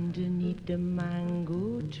 underneath underneath the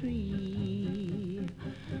mango tree,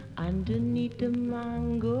 underneath the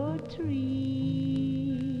mango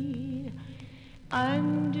tree,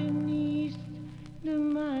 underneath the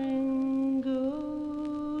mango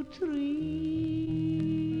tree.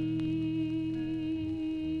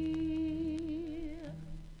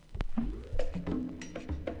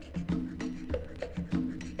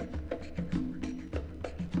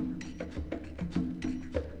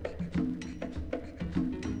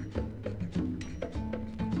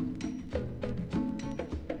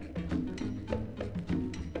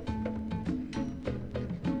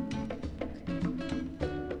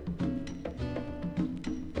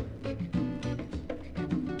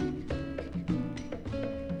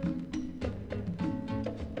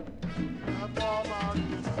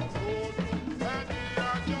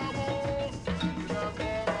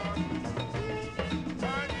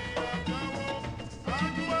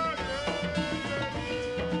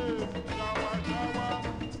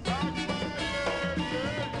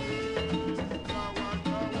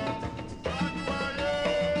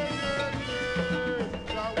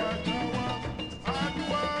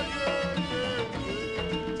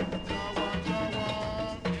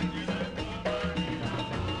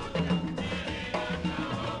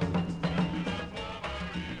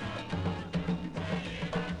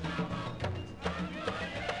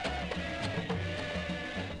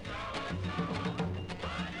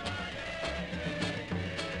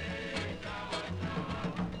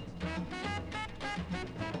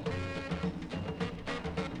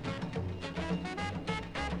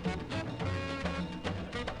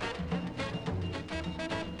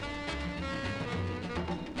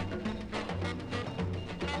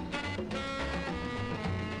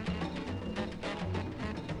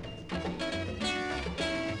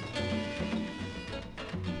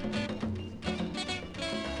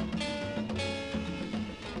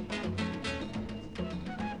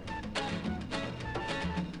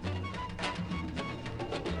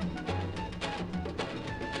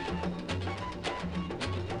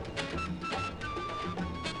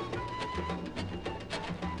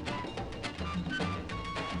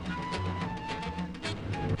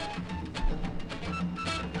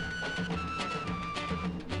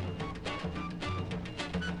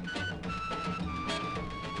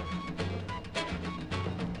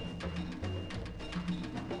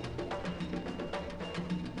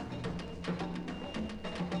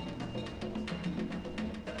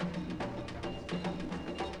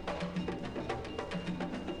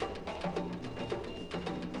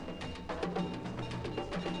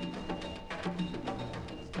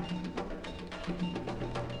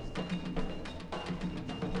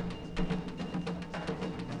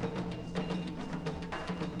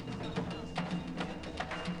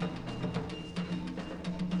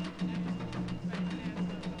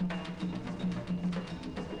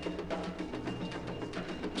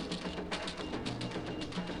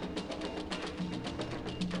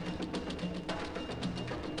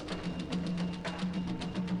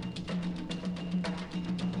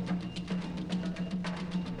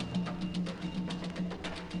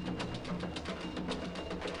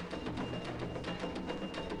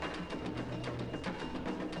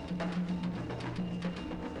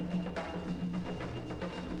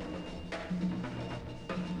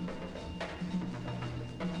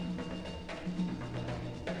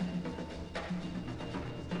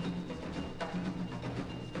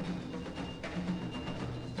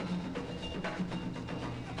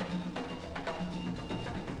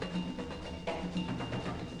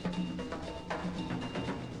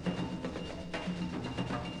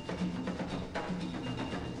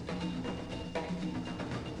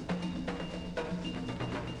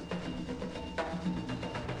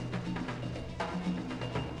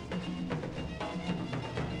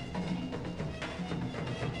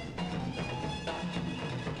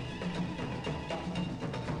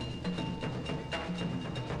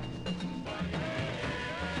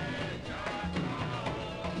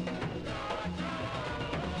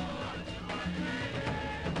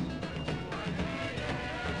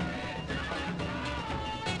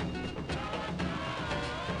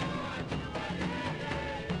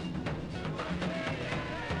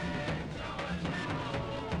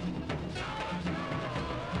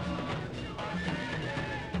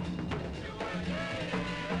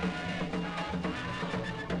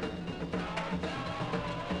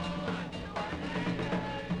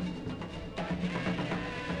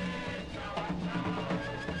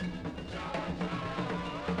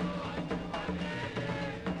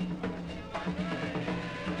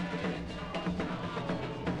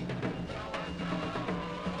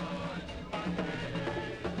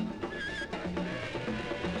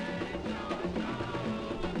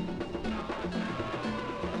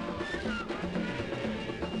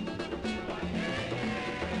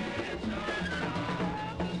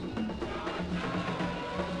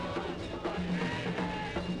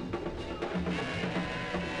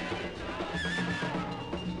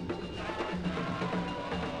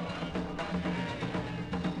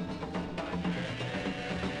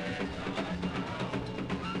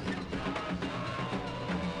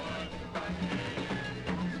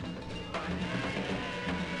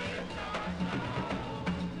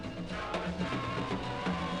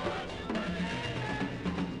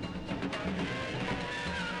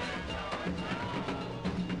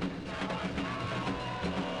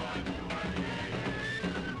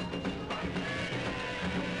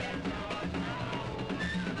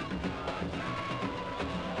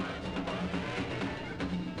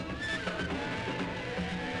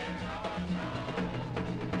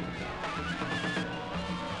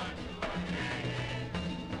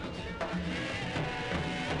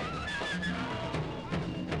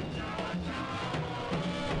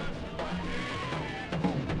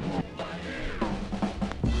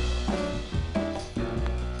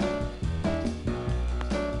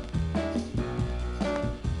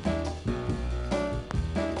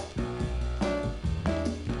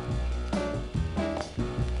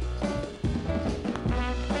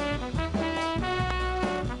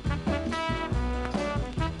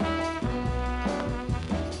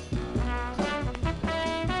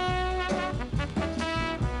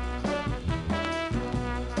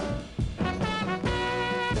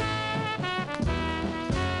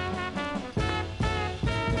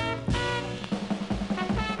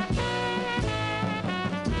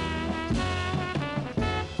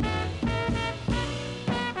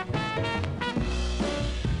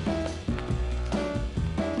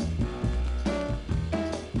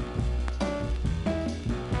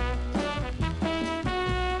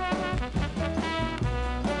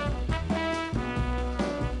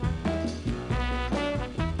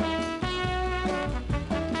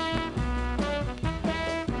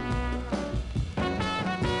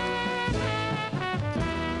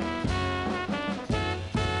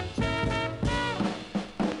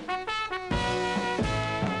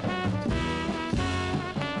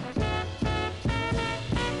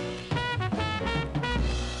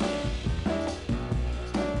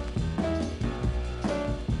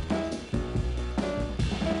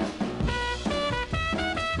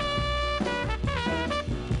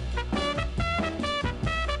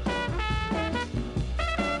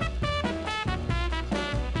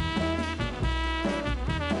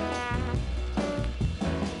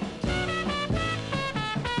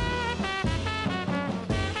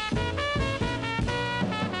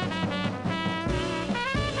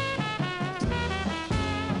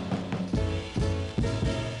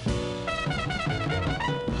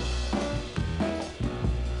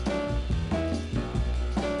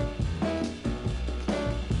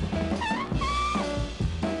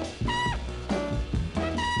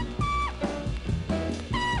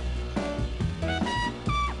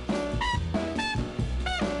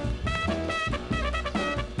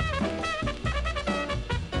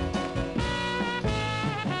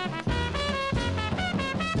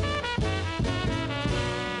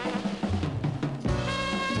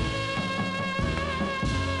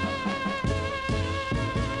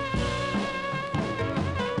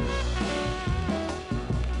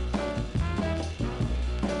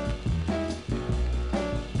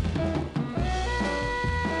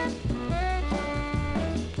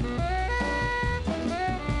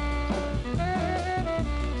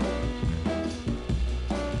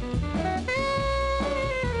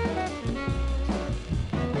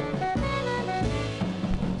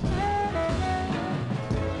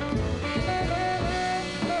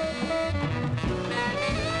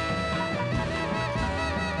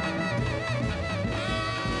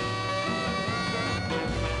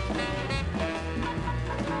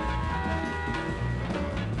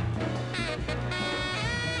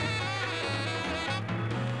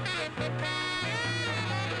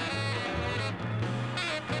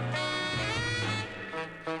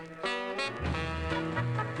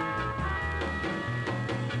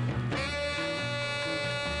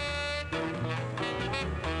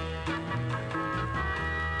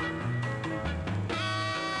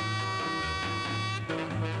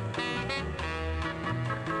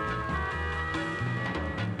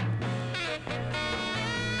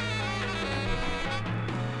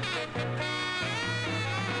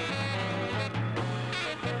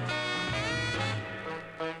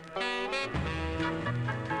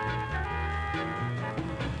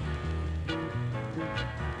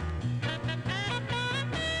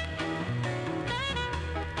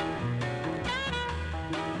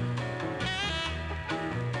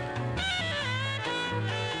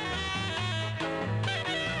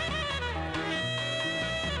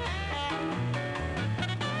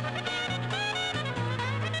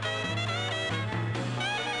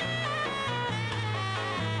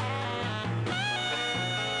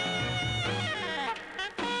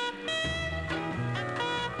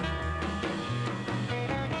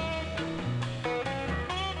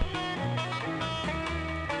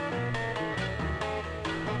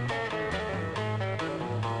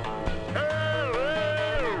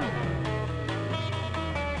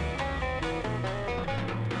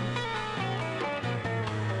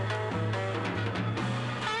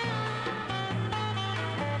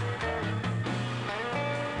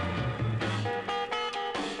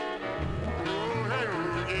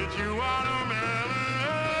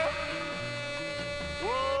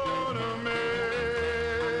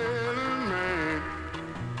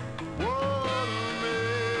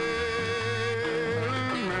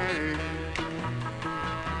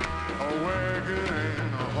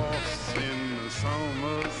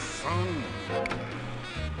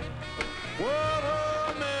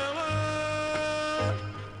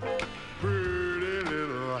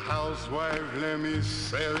 let me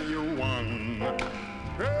sell you one.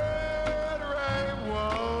 Red, ripe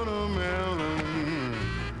watermelon.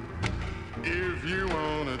 If you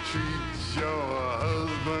wanna treat your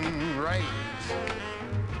husband right,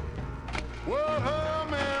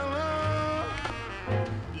 watermelon,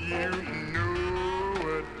 you know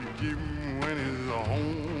what to give him when he's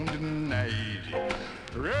home tonight.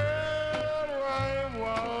 Red, white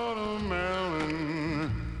watermelon.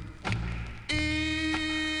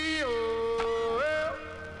 E-O-L.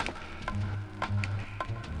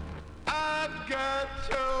 I got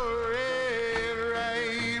your red,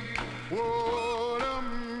 ripe watermelon.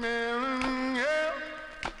 Yeah.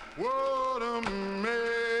 Watermelon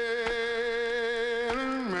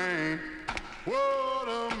man.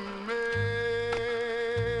 Watermelon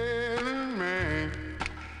man.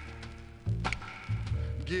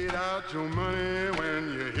 Get out your money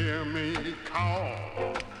when you hear me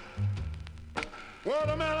call.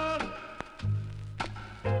 Watermelon,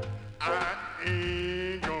 I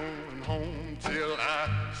ain't going home till I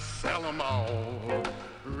sell 'em all.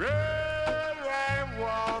 Red, ripe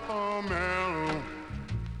watermelon.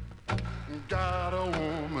 Got a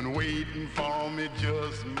woman waiting for me,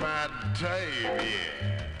 just my type,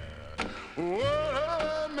 yeah.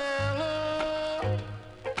 Watermelon,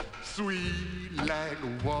 sweet like a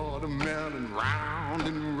watermelon, round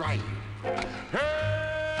and ripe.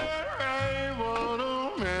 Hey, ripe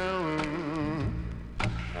watermelon.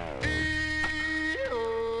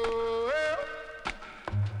 E-O-L.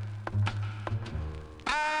 I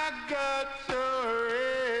got your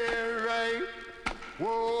red, ripe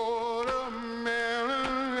watermelon.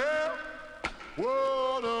 Yeah.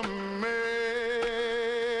 Watermelon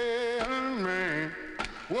man.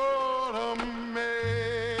 Watermelon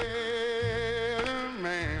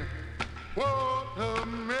man.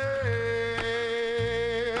 Watermelon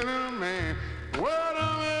man.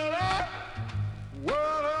 Watermelon.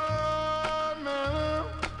 Watermelon.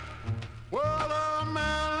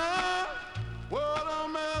 Watermelon.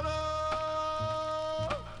 Watermelon.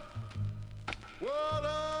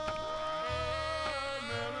 Watermelon.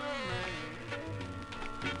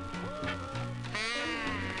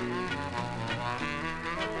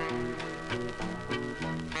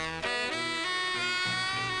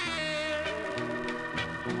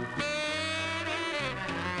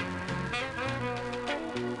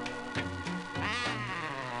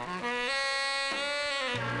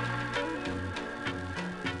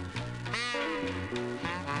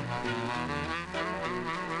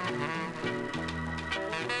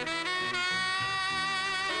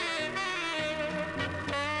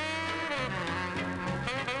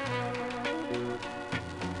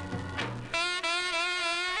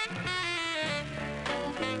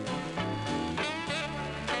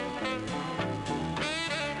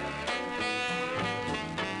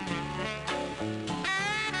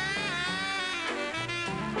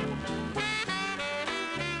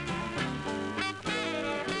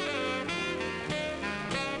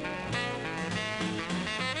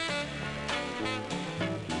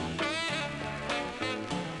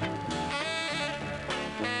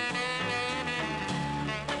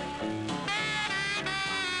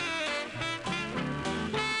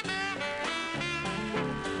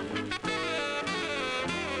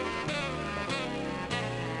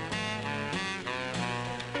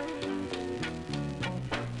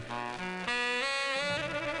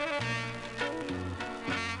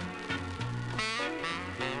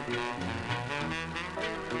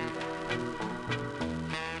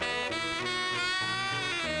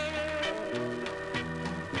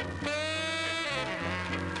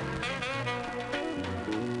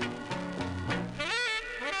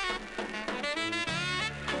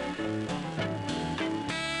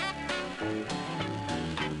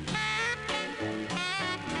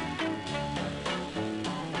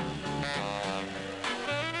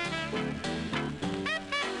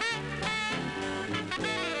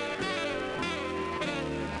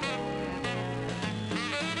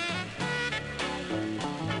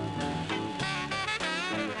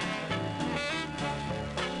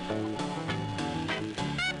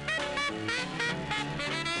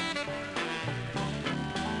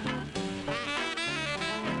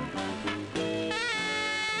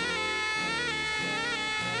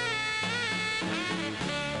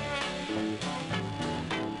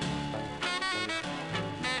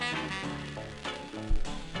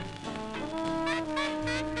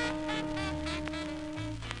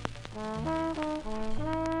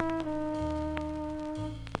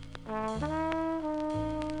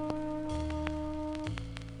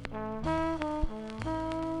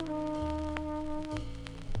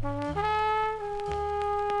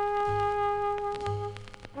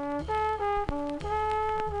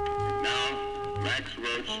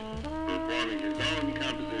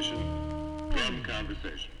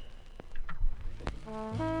 station.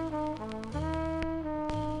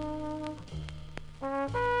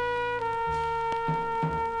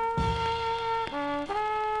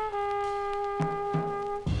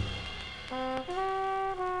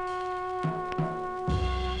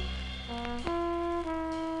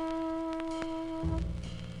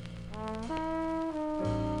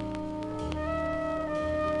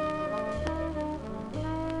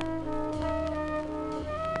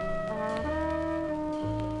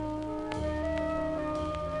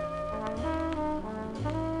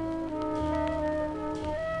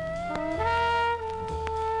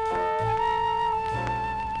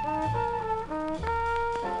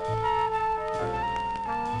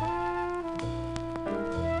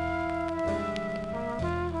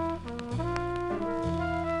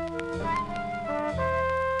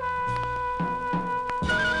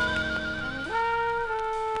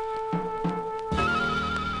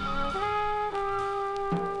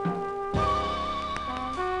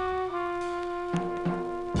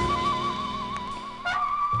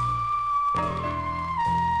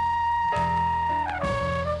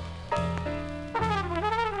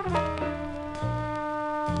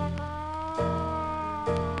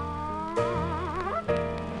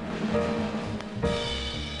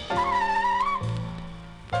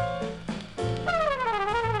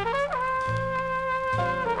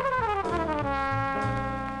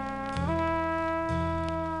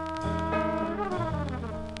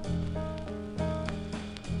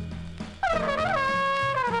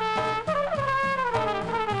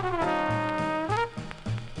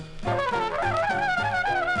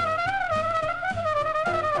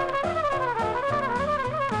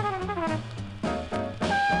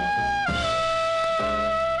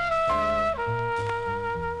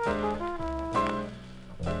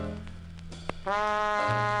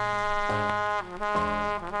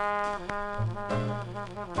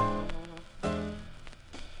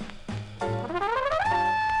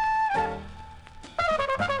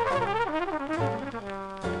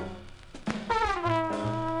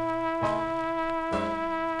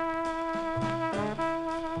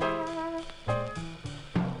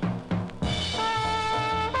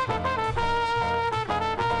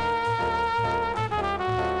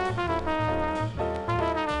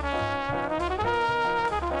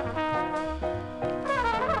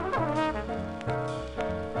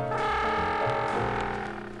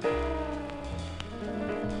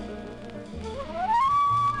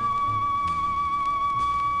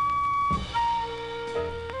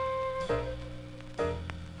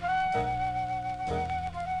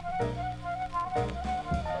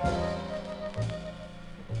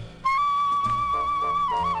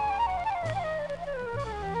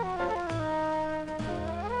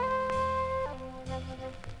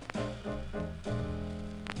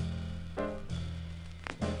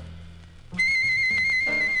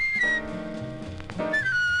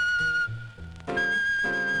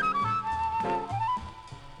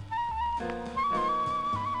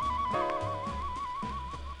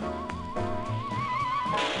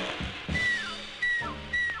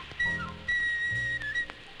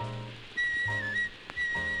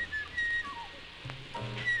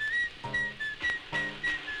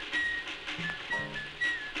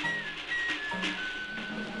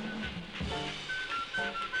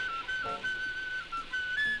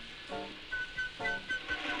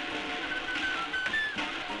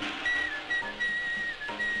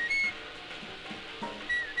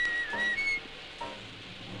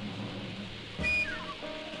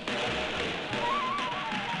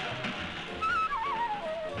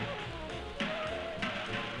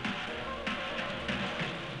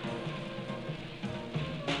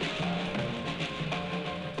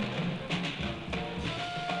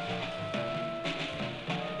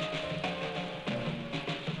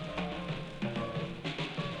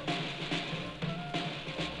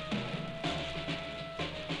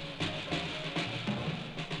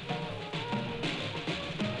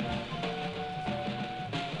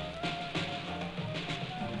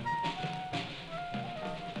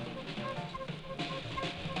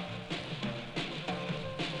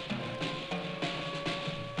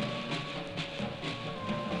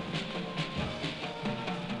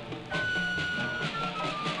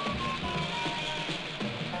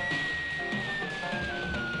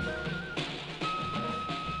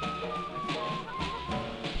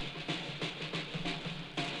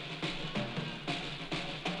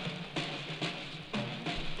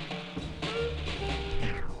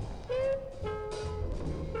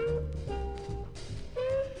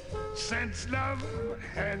 Since love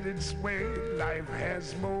had its way, life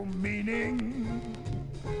has more meaning.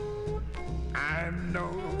 I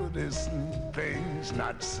know noticing things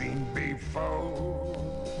not seen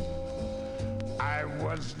before. I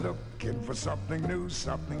was looking for something new,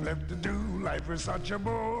 something left to do. Life is such a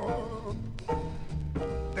bore.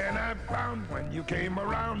 Then I found when you came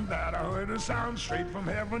around that I heard a sound straight from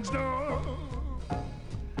heaven's door.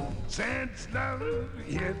 Since love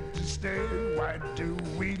here to stay, why do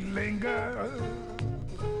we linger?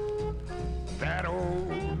 That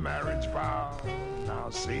old marriage vow now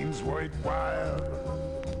seems worthwhile.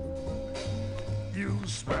 You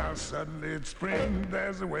smile, suddenly it's spring,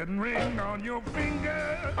 there's a wedding ring on your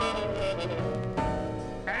finger.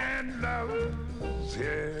 And love's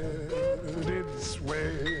headed its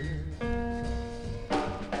way.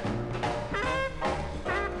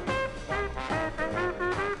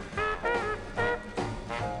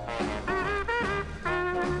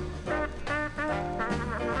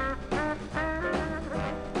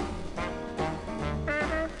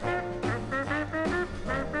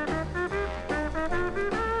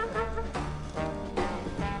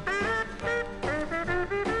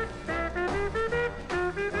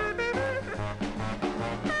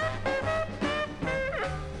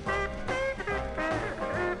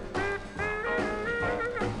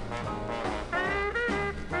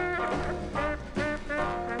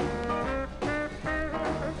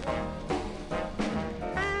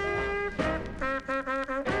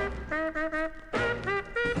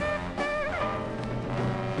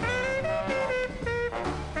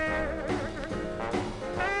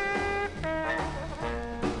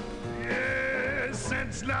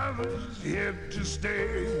 Love's here to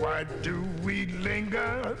stay, why do we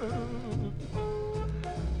linger?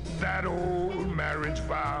 That old marriage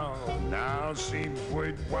vow now seems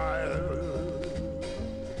worthwhile.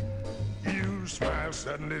 You smile,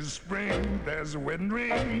 suddenly it's spring, there's a wedding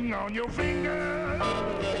ring on your finger.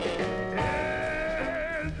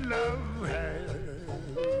 And love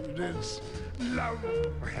had its, love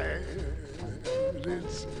had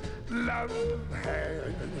its, love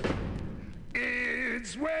had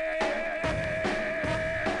its way.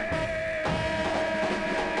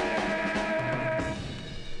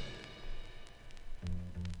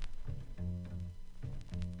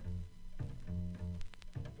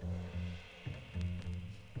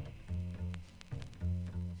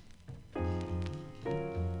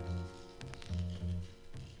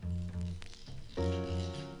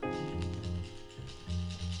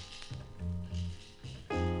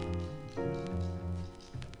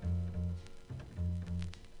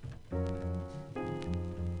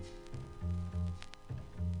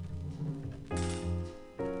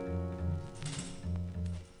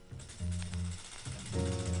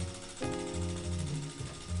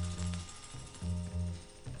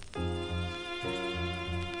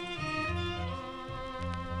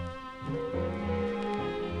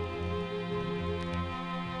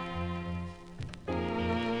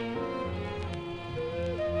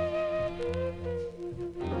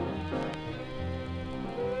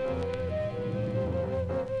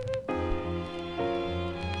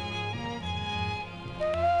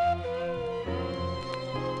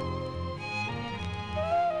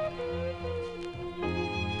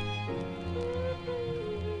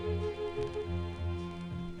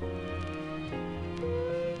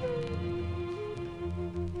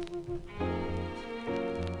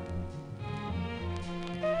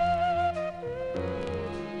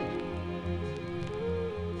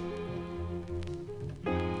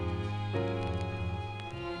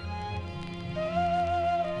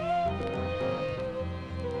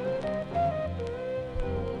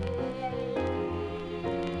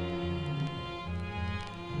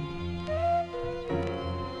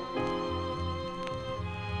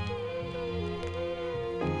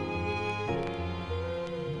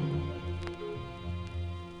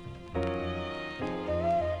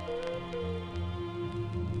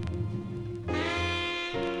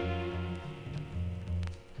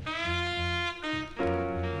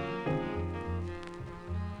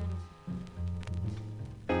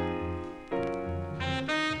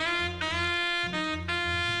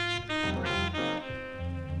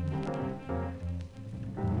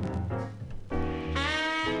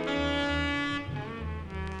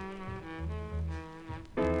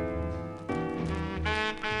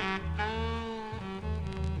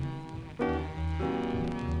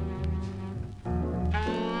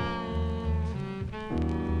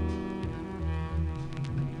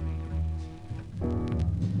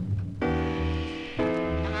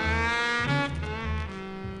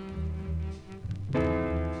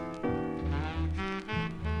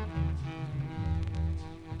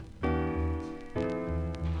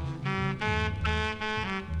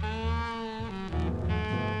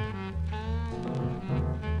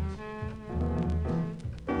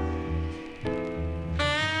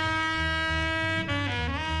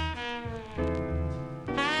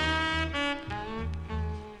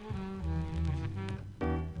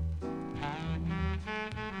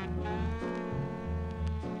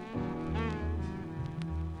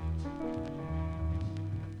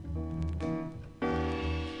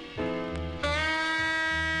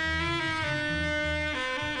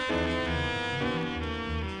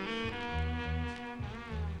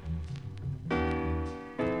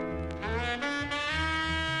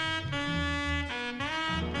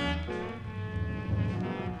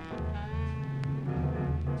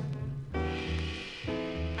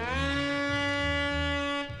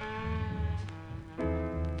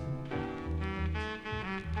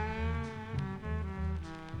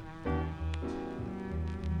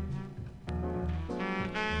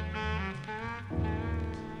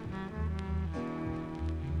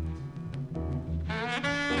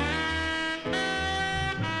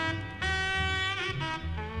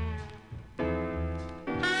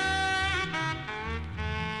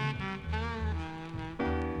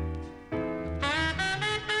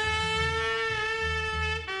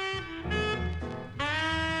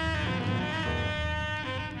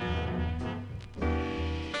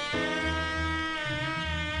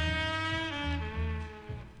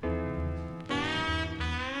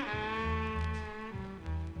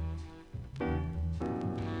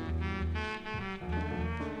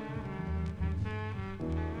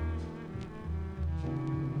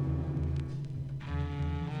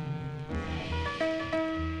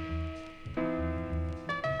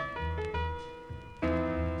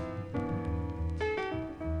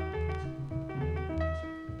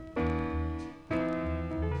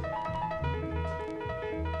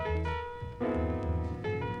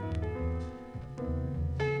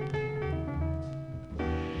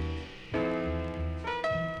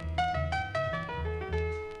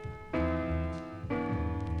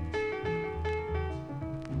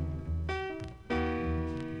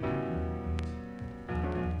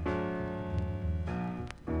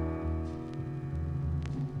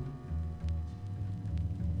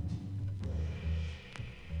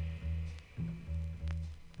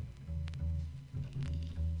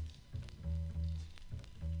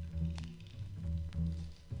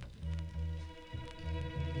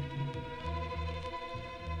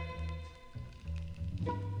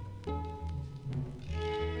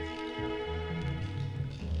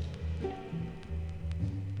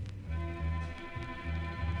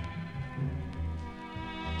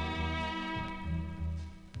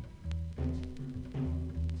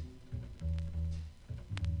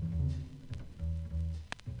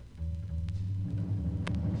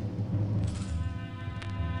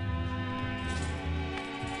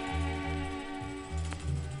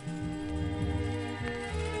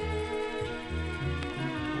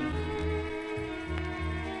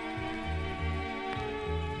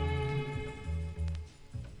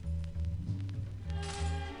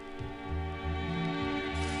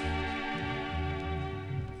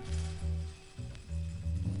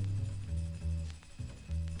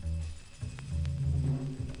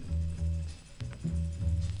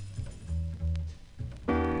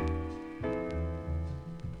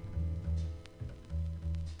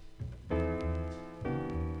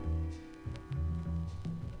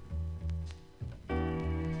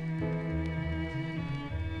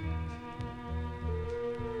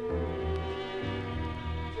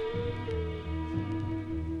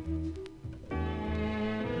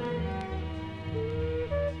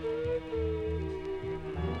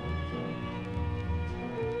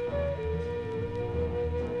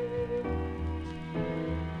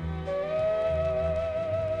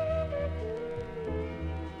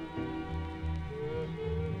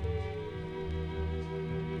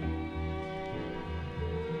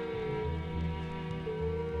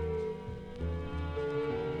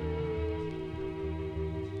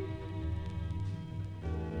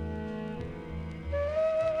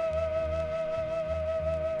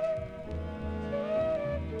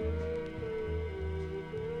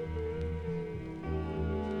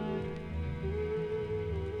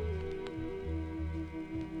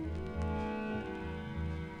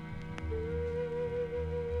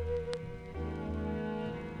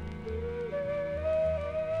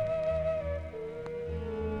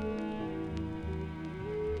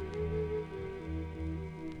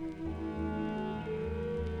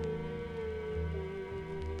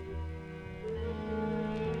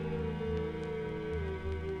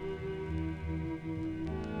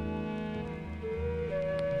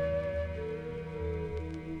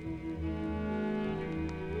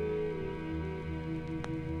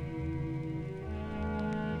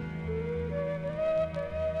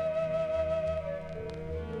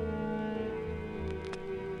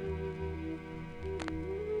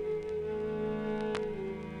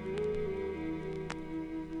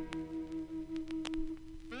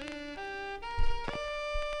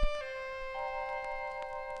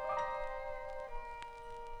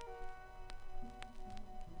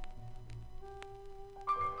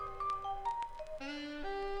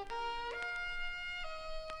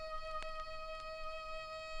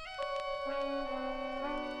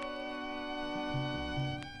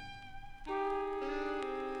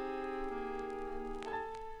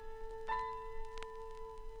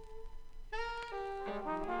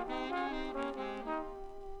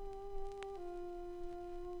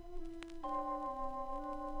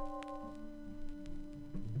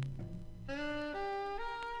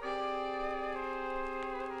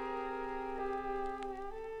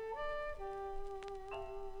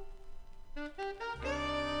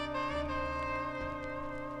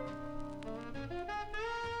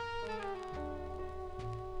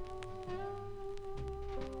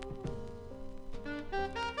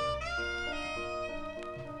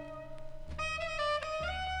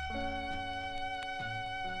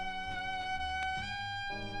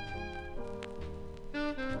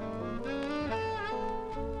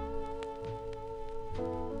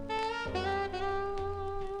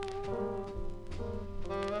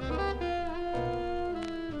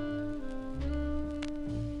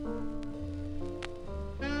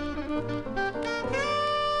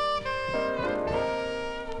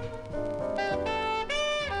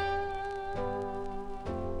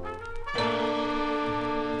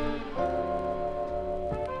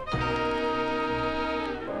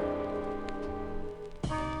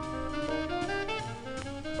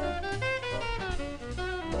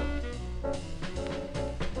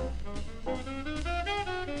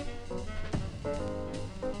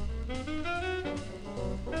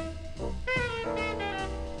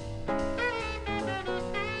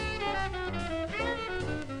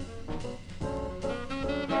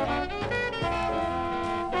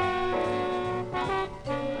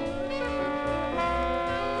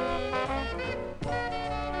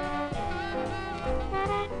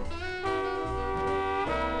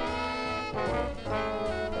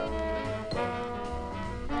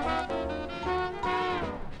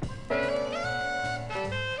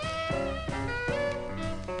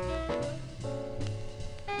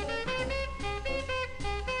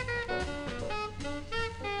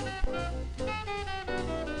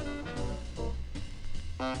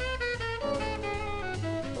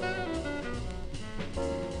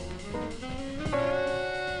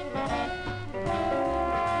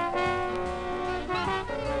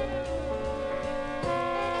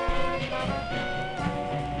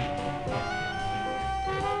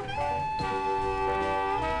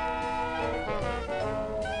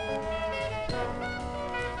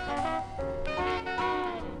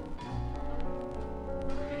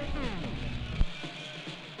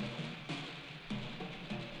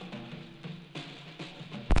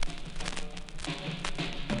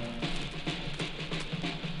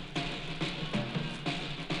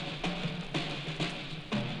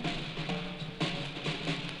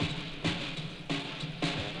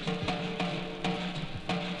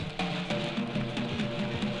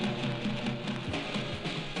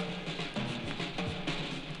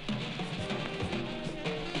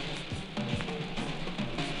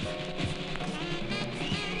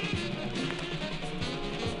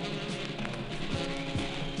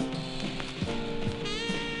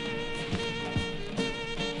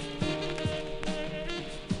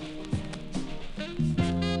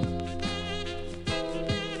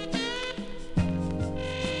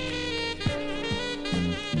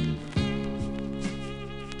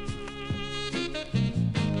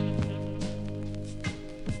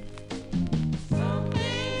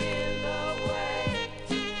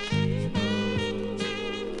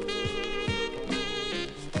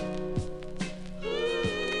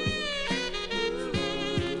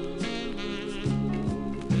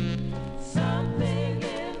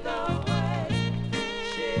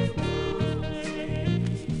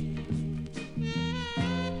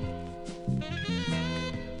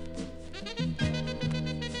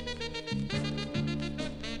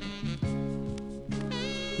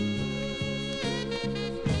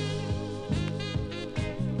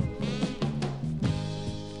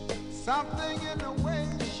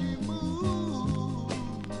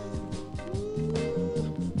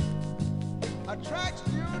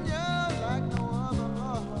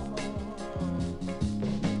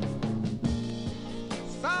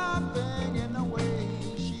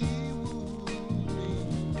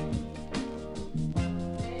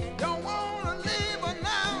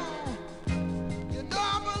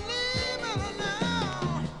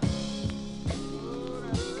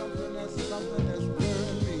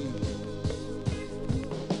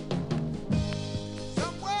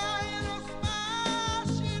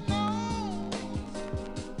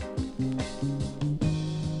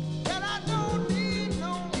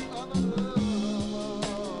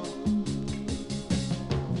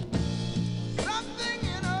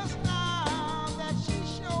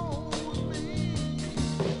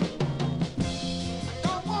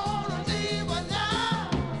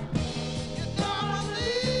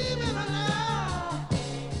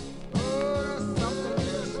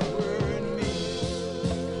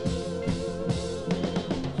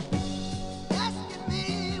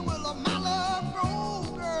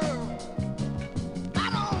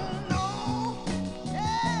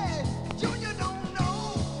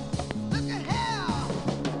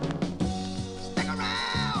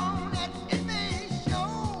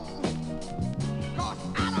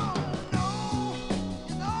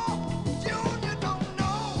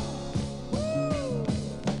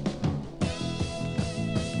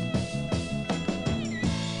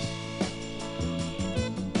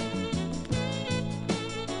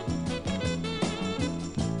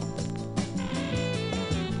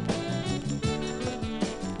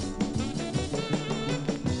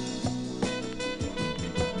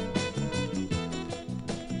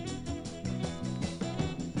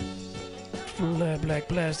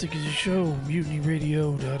 FlatBlackPlastic is a show.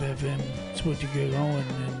 MutinyRadio.fm. It's what you get going,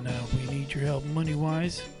 and we need your help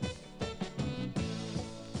money-wise.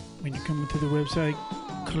 When you're coming to the website,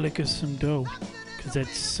 click us some dough, because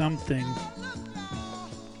that's something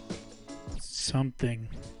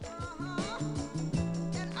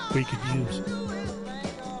we could use.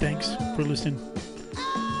 Thanks for listening.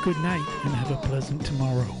 Good night, and have a pleasant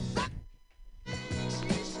tomorrow.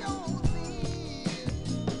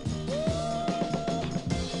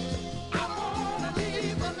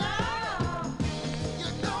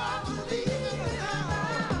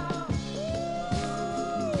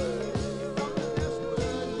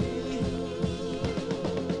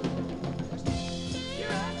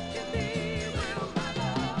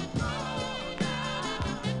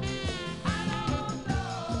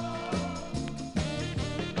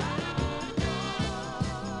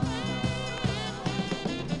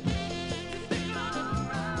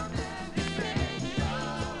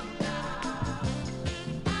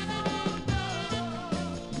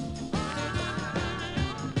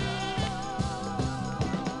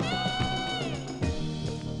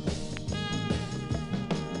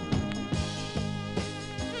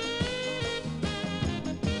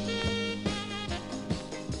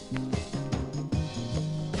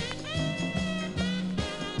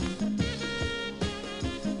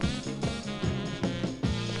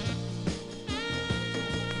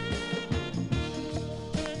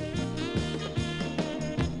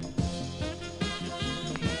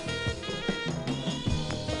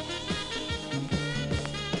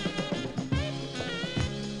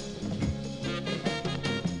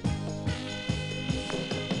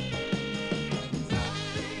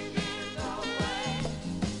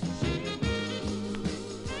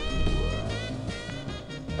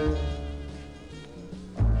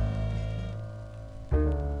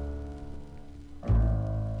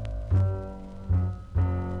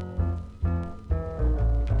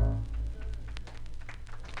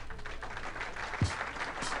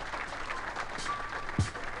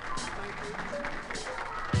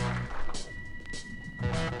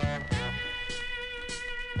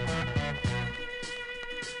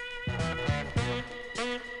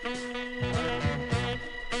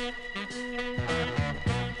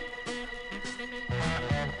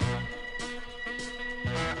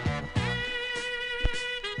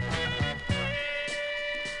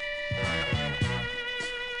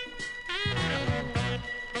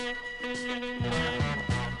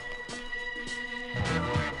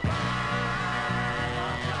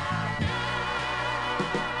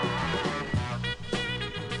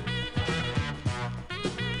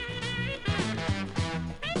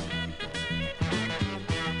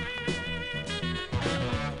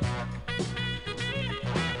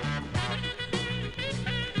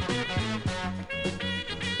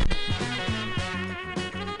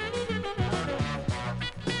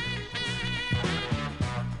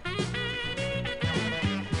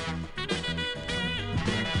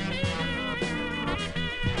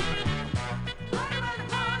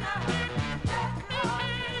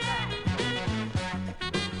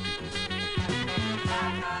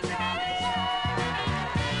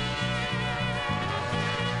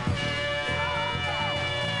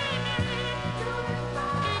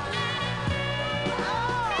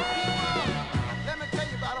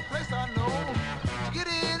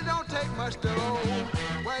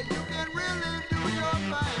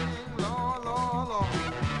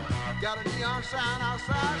 sunshine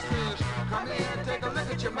outside says, come in and take a look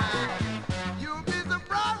at your mind. You'll be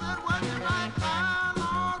surprised at what you might find,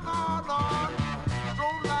 Lord, Lord, Lord.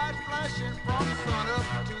 Strobe lights flashing from sun up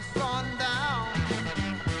to sundown.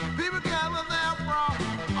 People gather there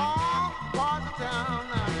from all parts of town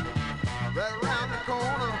now. Right around the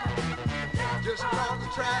corner, just across the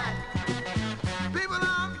track.